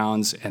and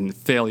downs and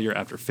failure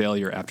after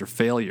failure after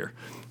failure,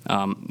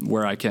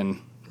 where I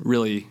can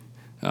really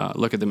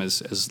look at them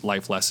as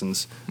life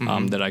lessons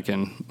that I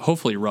can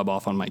hopefully rub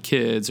off on my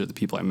kids or the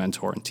people I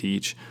mentor and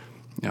teach,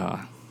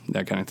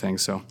 that kind of thing.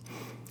 So,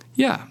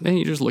 yeah, and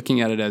you're just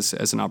looking at it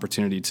as an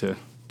opportunity to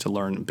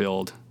learn,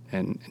 build,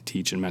 and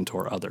teach and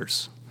mentor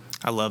others.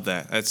 I love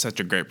that. That's such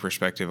a great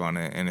perspective on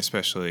it, and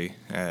especially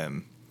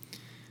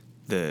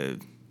the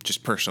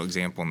just personal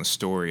example in the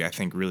story, I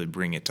think really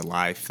bring it to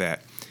life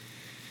that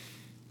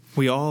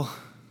we're all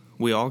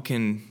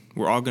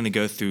going to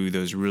go through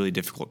those really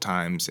difficult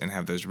times and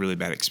have those really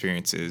bad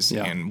experiences.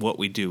 Yeah. And what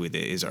we do with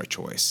it is our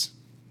choice.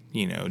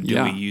 Do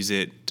we use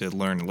it to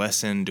learn a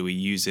lesson? Do we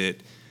use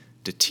it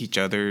to teach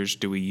others?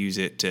 Do we use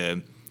it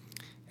to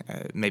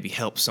maybe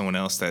help someone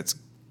else that's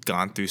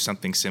gone through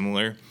something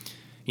similar?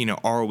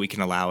 Or we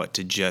can allow it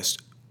to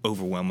just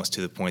overwhelm us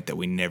to the point that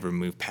we never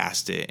move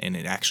past it, and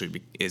it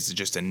actually is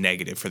just a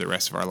negative for the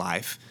rest of our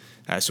life.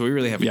 So we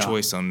really have a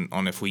choice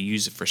on if we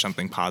use it for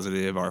something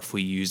positive, or if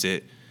we use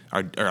it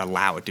or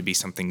allow it to be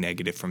something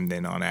negative from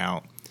then on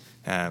out.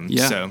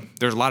 So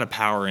there's a lot of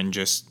power in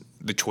just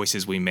the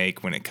choices we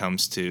make when it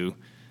comes to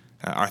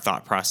our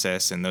thought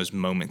process and those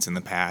moments in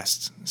the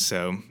past.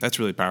 So that's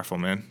really powerful,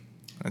 man.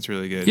 That's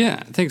really good.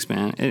 Yeah, thanks,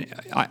 man.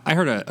 I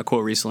heard a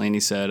quote recently, and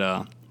he said,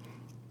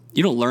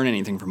 you don't learn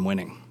anything from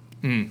winning,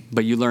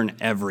 but you learn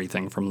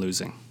everything from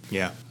losing.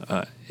 Yeah.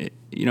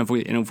 If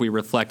we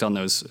reflect on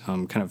those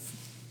kind of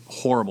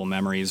horrible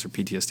memories or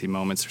PTSD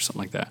moments or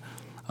something like that,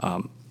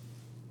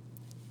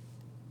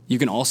 you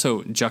can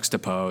also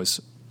juxtapose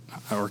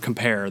or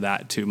compare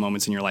that to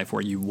moments in your life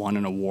where you won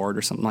an award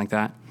or something like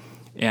that,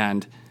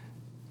 and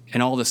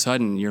all of a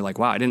sudden you're like,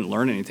 wow, I didn't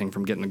learn anything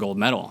from getting the gold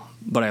medal,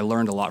 but I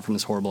learned a lot from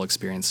this horrible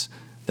experience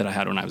that I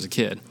had when I was a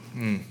kid.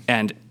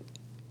 And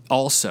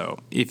also,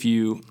 if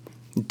you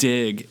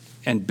dig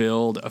and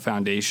build a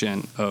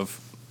foundation of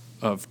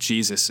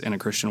Jesus in a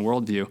Christian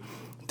worldview,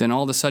 then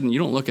all of a sudden you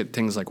don't look at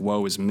things like,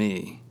 woe is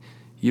me.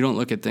 You don't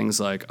look at things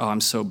like, oh,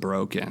 I'm so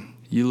broken.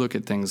 You look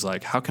at things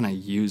like, how can I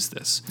use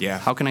this? Yeah.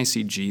 How can I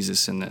see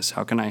Jesus in this?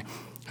 How can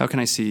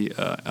I see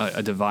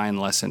a divine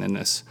lesson in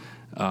this?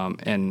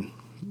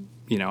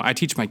 I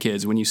teach my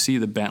kids, when you see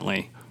the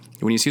Bentley,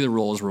 when you see the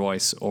Rolls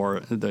Royce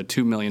or the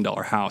 $2 million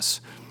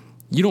house,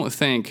 you don't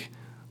think,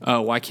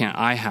 oh, why can't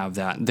I have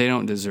that? They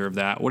don't deserve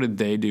that. What did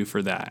they do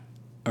for that?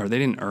 Or they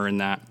didn't earn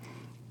that.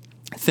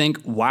 Think,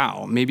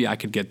 wow, maybe I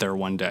could get there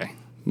one day.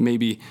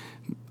 Maybe,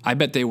 I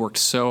bet they worked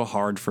so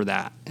hard for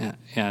that.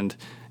 And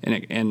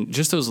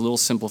just those little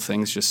simple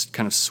things just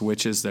kind of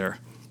switches their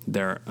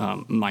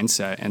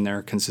mindset and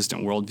their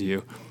consistent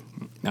worldview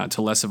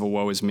to less of a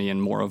woe is me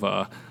and more of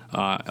a,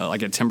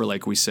 like at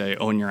Timberlake we say,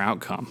 own your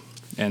outcome.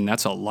 And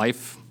that's a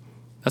life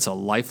that's a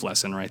life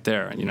lesson right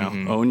there.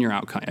 Own your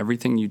outcome.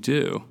 Everything you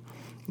do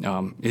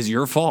is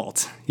your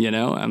fault.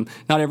 Not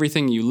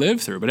everything you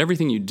live through, but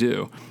everything you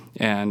do.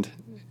 And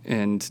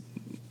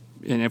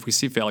if we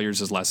see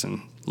failures as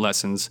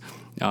lessons,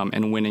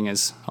 and winning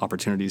as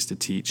opportunities to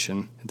teach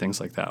and things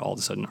like that, all of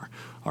a sudden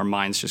our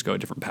minds just go a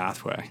different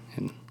pathway,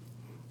 and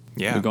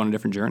we go on a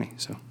different journey.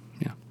 So,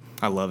 yeah.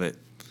 I love it.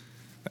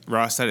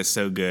 Ross, that is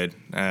so good.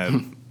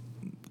 We're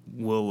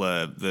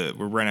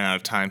running out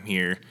of time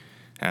here,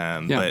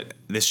 but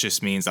this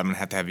just means I'm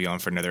going to have you on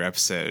for another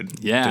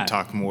episode to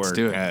talk more. Let's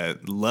do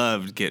it.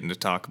 Loved getting to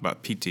talk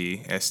about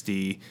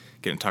PTSD,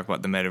 getting to talk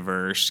about the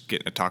metaverse,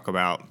 getting to talk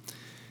about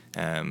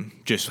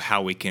just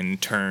how we can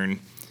turn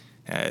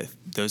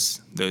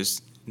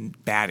those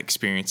bad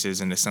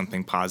experiences into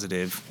something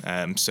positive.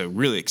 So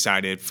really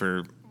excited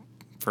for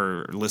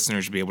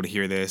listeners to be able to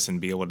hear this and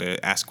be able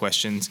to ask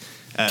questions.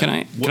 Can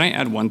I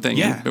add one thing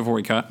before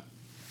we cut?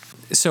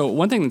 So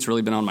one thing that's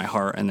really been on my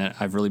heart and that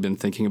I've really been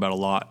thinking about a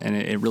lot, and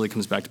it really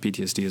comes back to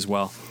PTSD as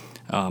well,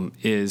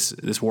 is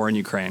this war in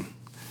Ukraine.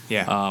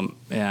 Yeah.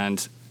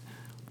 And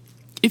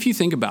if you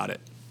think about it,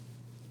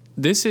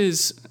 this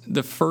is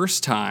the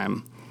first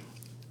time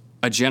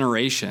a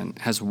generation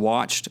has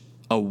watched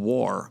a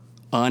war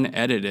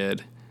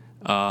unedited,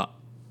 not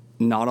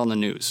on the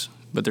news,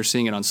 but they're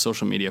seeing it on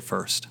social media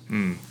first.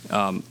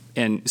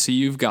 And so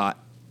you've got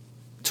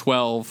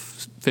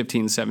 12,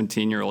 15,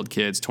 17-year-old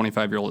kids,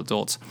 25-year-old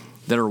adults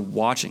that are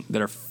watching,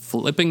 that are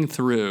flipping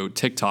through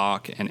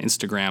TikTok and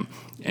Instagram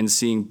and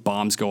seeing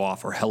bombs go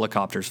off or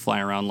helicopters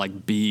flying around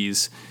like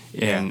bees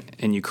in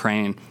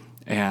Ukraine.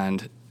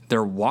 And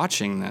they're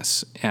watching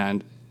this.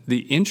 And the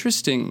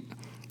interesting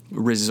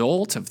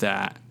result of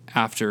that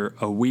after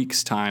a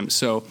week's time,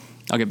 so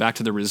I'll get back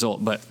to the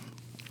result, but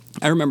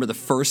I remember the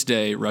first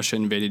day Russia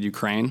invaded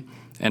Ukraine,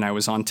 and I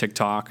was on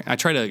TikTok. I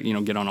try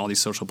to, get on all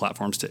these social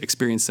platforms to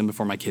experience them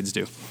before my kids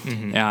do.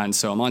 Mm-hmm. And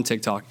so I'm on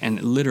TikTok,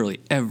 and literally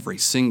every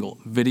single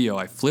video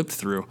I flipped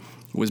through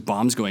was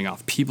bombs going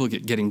off, people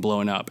getting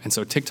blown up. And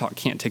so TikTok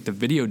can't take the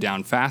video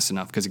down fast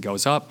enough because it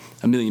goes up,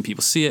 1 million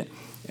people see it,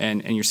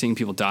 and you're seeing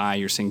people die,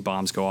 you're seeing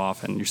bombs go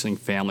off, and you're seeing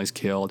families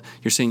killed,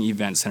 you're seeing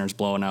event centers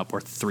blowing up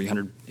where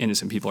 300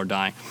 innocent people are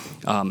dying.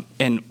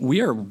 And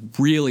we are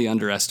really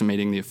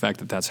underestimating the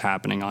effect that's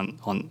happening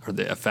or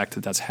the effect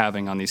that's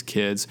having on these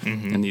kids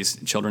and these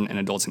children and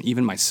adults, and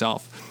even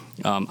myself.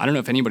 I don't know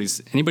if anybody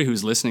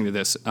who's listening to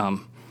this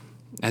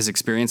has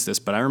experienced this,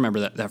 but I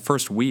remember that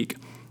first week,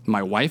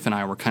 my wife and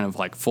I were kind of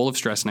like full of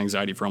stress and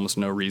anxiety for almost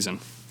no reason,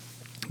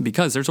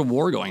 because there's a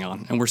war going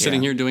on and we're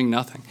sitting here doing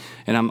nothing.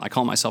 And I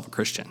call myself a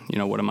Christian.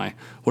 What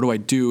do I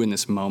do in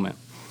this moment?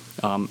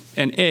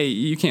 And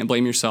you can't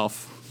blame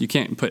yourself. You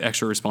can't put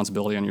extra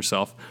responsibility on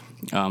yourself.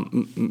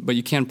 But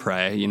you can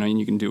pray, and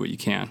you can do what you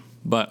can.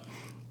 But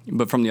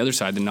from the other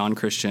side, the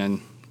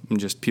non-Christian, and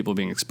just people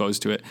being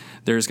exposed to it,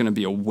 there's going to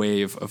be a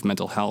wave of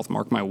mental health.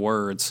 Mark my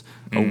words,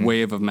 a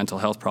wave of mental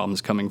health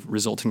problems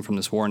resulting from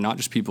this war. Not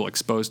just people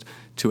exposed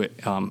to it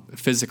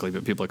physically,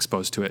 but people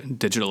exposed to it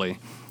digitally.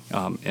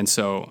 And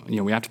so,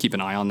 we have to keep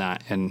an eye on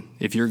that. And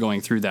if you're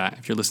going through that,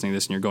 if you're listening to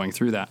this and you're going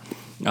through that,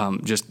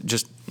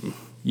 just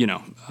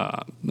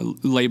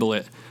label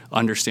it,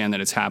 understand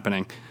that it's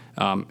happening,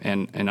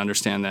 and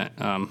understand that,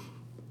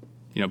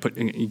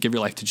 give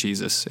your life to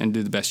Jesus and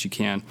do the best you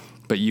can.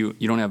 But you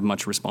don't have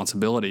much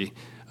responsibility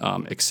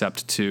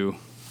except to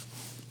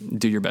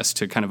do your best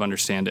to kind of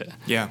understand it.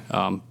 Yeah.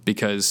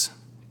 Because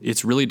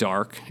it's really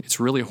dark,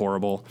 it's really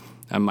horrible.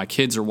 My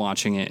kids are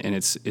watching it, and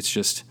it's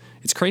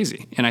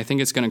crazy. And I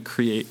think it's going to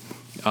create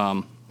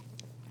a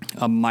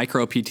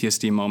micro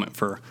PTSD moment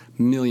for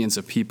millions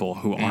of people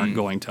who aren't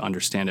going to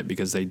understand it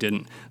because they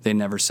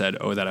never said,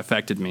 oh, that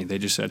affected me. They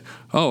just said,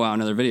 oh, wow,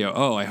 another video.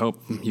 Oh, I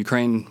hope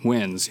Ukraine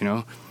wins,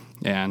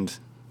 And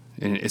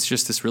it's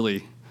just this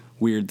really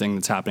weird thing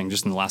that's happening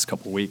just in the last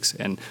couple of weeks.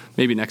 And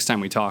maybe next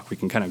time we talk, we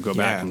can kind of go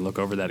back and look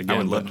over that again. I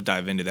would love to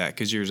dive into that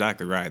because you're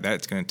exactly right.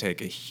 That's going to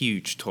take a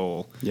huge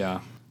toll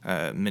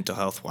mental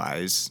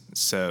health-wise.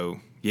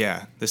 So,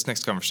 this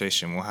next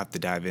conversation, we'll have to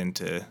dive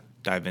into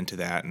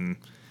that and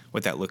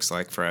what that looks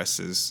like for us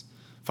as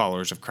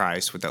followers of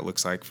Christ, what that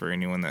looks like for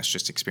anyone that's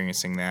just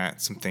experiencing that,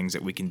 some things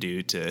that we can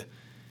do to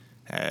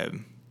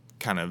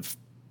kind of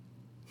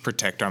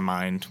protect our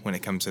mind when it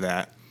comes to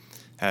that.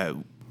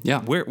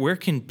 Where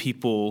can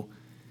people,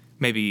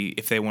 maybe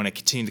if they want to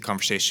continue the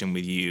conversation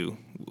with you,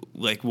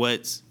 like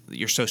what's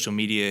your social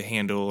media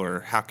handle,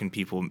 or how can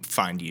people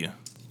find you?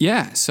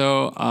 Yeah,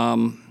 so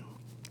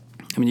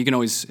you can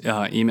always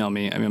email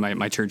me.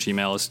 My church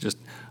email is just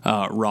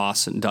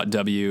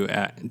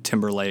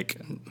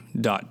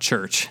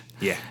ross.w@timberlake.church.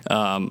 Yeah.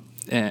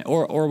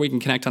 Or we can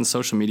connect on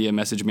social media.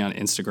 Message me on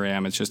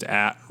Instagram. It's just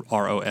at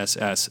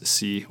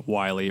ROSSC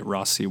Wiley,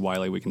 Ross C.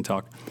 Wiley. We can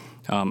talk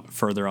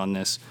further on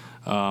this.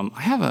 I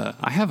have a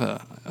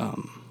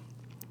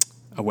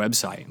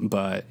website,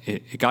 but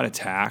it got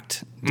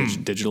attacked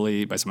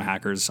digitally by some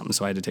hackers or something,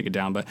 so I had to take it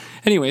down. But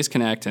anyways,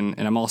 connect, and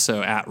I'm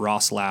also at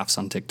Ross Laughs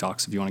on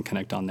TikTok, so if you want to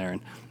connect on there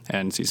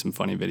and see some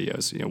funny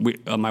videos.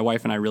 My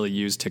wife and I really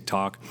use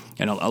TikTok,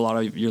 and a lot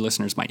of your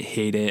listeners might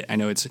hate it. I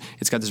know it's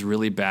got this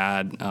really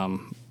bad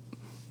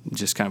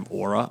just kind of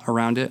aura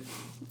around it.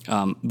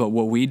 But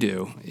what we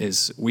do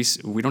is we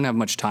don't have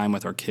much time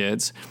with our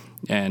kids,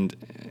 and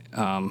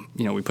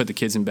we put the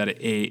kids in bed at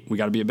 8. We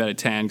got to be in bed at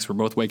 10 because we're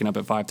both waking up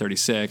at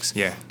 5:36.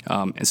 Yeah.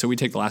 And so we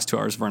take the last 2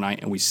 hours of our night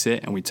and we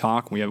sit and we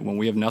talk. When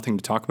we have nothing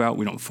to talk about,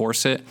 we don't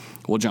force it.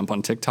 We'll jump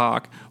on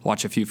TikTok,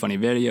 watch a few funny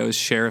videos,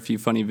 share a few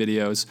funny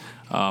videos,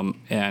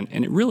 and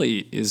it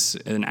really is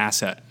an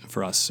asset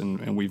for us,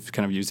 and we've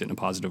kind of used it in a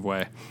positive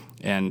way.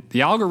 And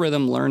the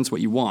algorithm learns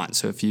what you want.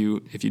 So if you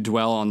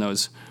dwell on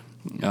those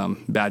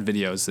bad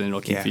videos, then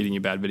it'll keep feeding you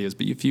bad videos.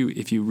 But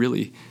if you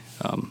really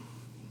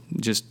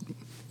just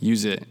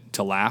use it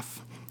to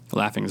laugh,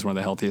 laughing is one of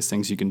the healthiest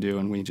things you can do,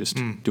 and we just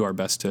do our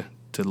best to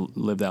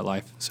live that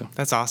life. So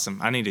that's awesome.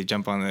 I need to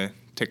jump on the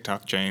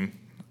TikTok chain.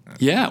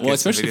 Yeah, well,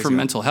 especially for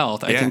mental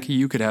health, I think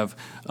you could have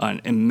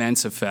an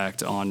immense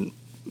effect on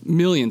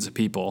millions of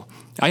people.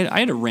 I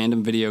had a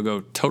random video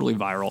go totally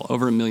viral,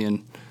 over 1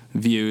 million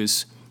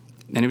views,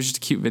 and it was just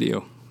a cute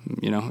video.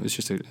 It was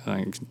just a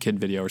kid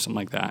video or something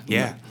like that.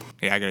 Yeah.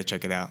 Yeah, I got to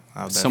check it out.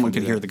 Someone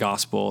could hear the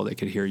gospel. They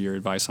could hear your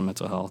advice on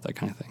mental health, that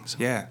kind of thing. So.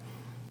 Yeah,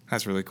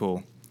 that's really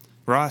cool.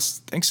 Ross,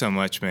 thanks so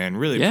much, man.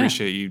 Really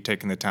appreciate you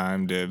taking the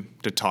time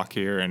to talk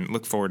here, and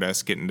look forward to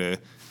us getting to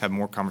have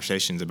more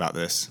conversations about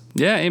this.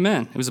 Yeah,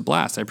 amen. It was a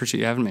blast. I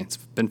appreciate you having me. It's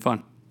been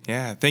fun.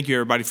 Yeah, thank you,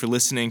 everybody, for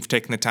listening, for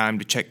taking the time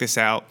to check this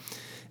out.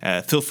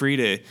 Feel free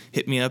to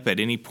hit me up at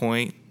any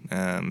point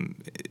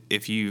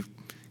if you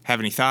have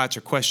any thoughts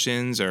or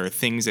questions or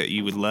things that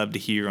you would love to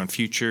hear on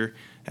future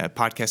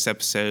podcast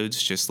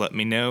episodes. Just let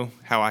me know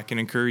how I can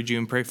encourage you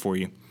and pray for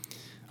you.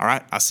 All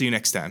right, I'll see you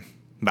next time.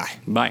 Bye.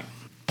 Bye.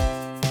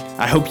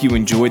 I hope you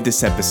enjoyed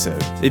this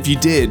episode. If you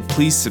did,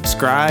 please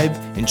subscribe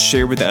and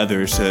share with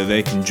others so that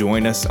they can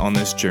join us on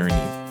this journey.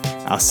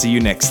 I'll see you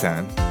next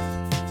time.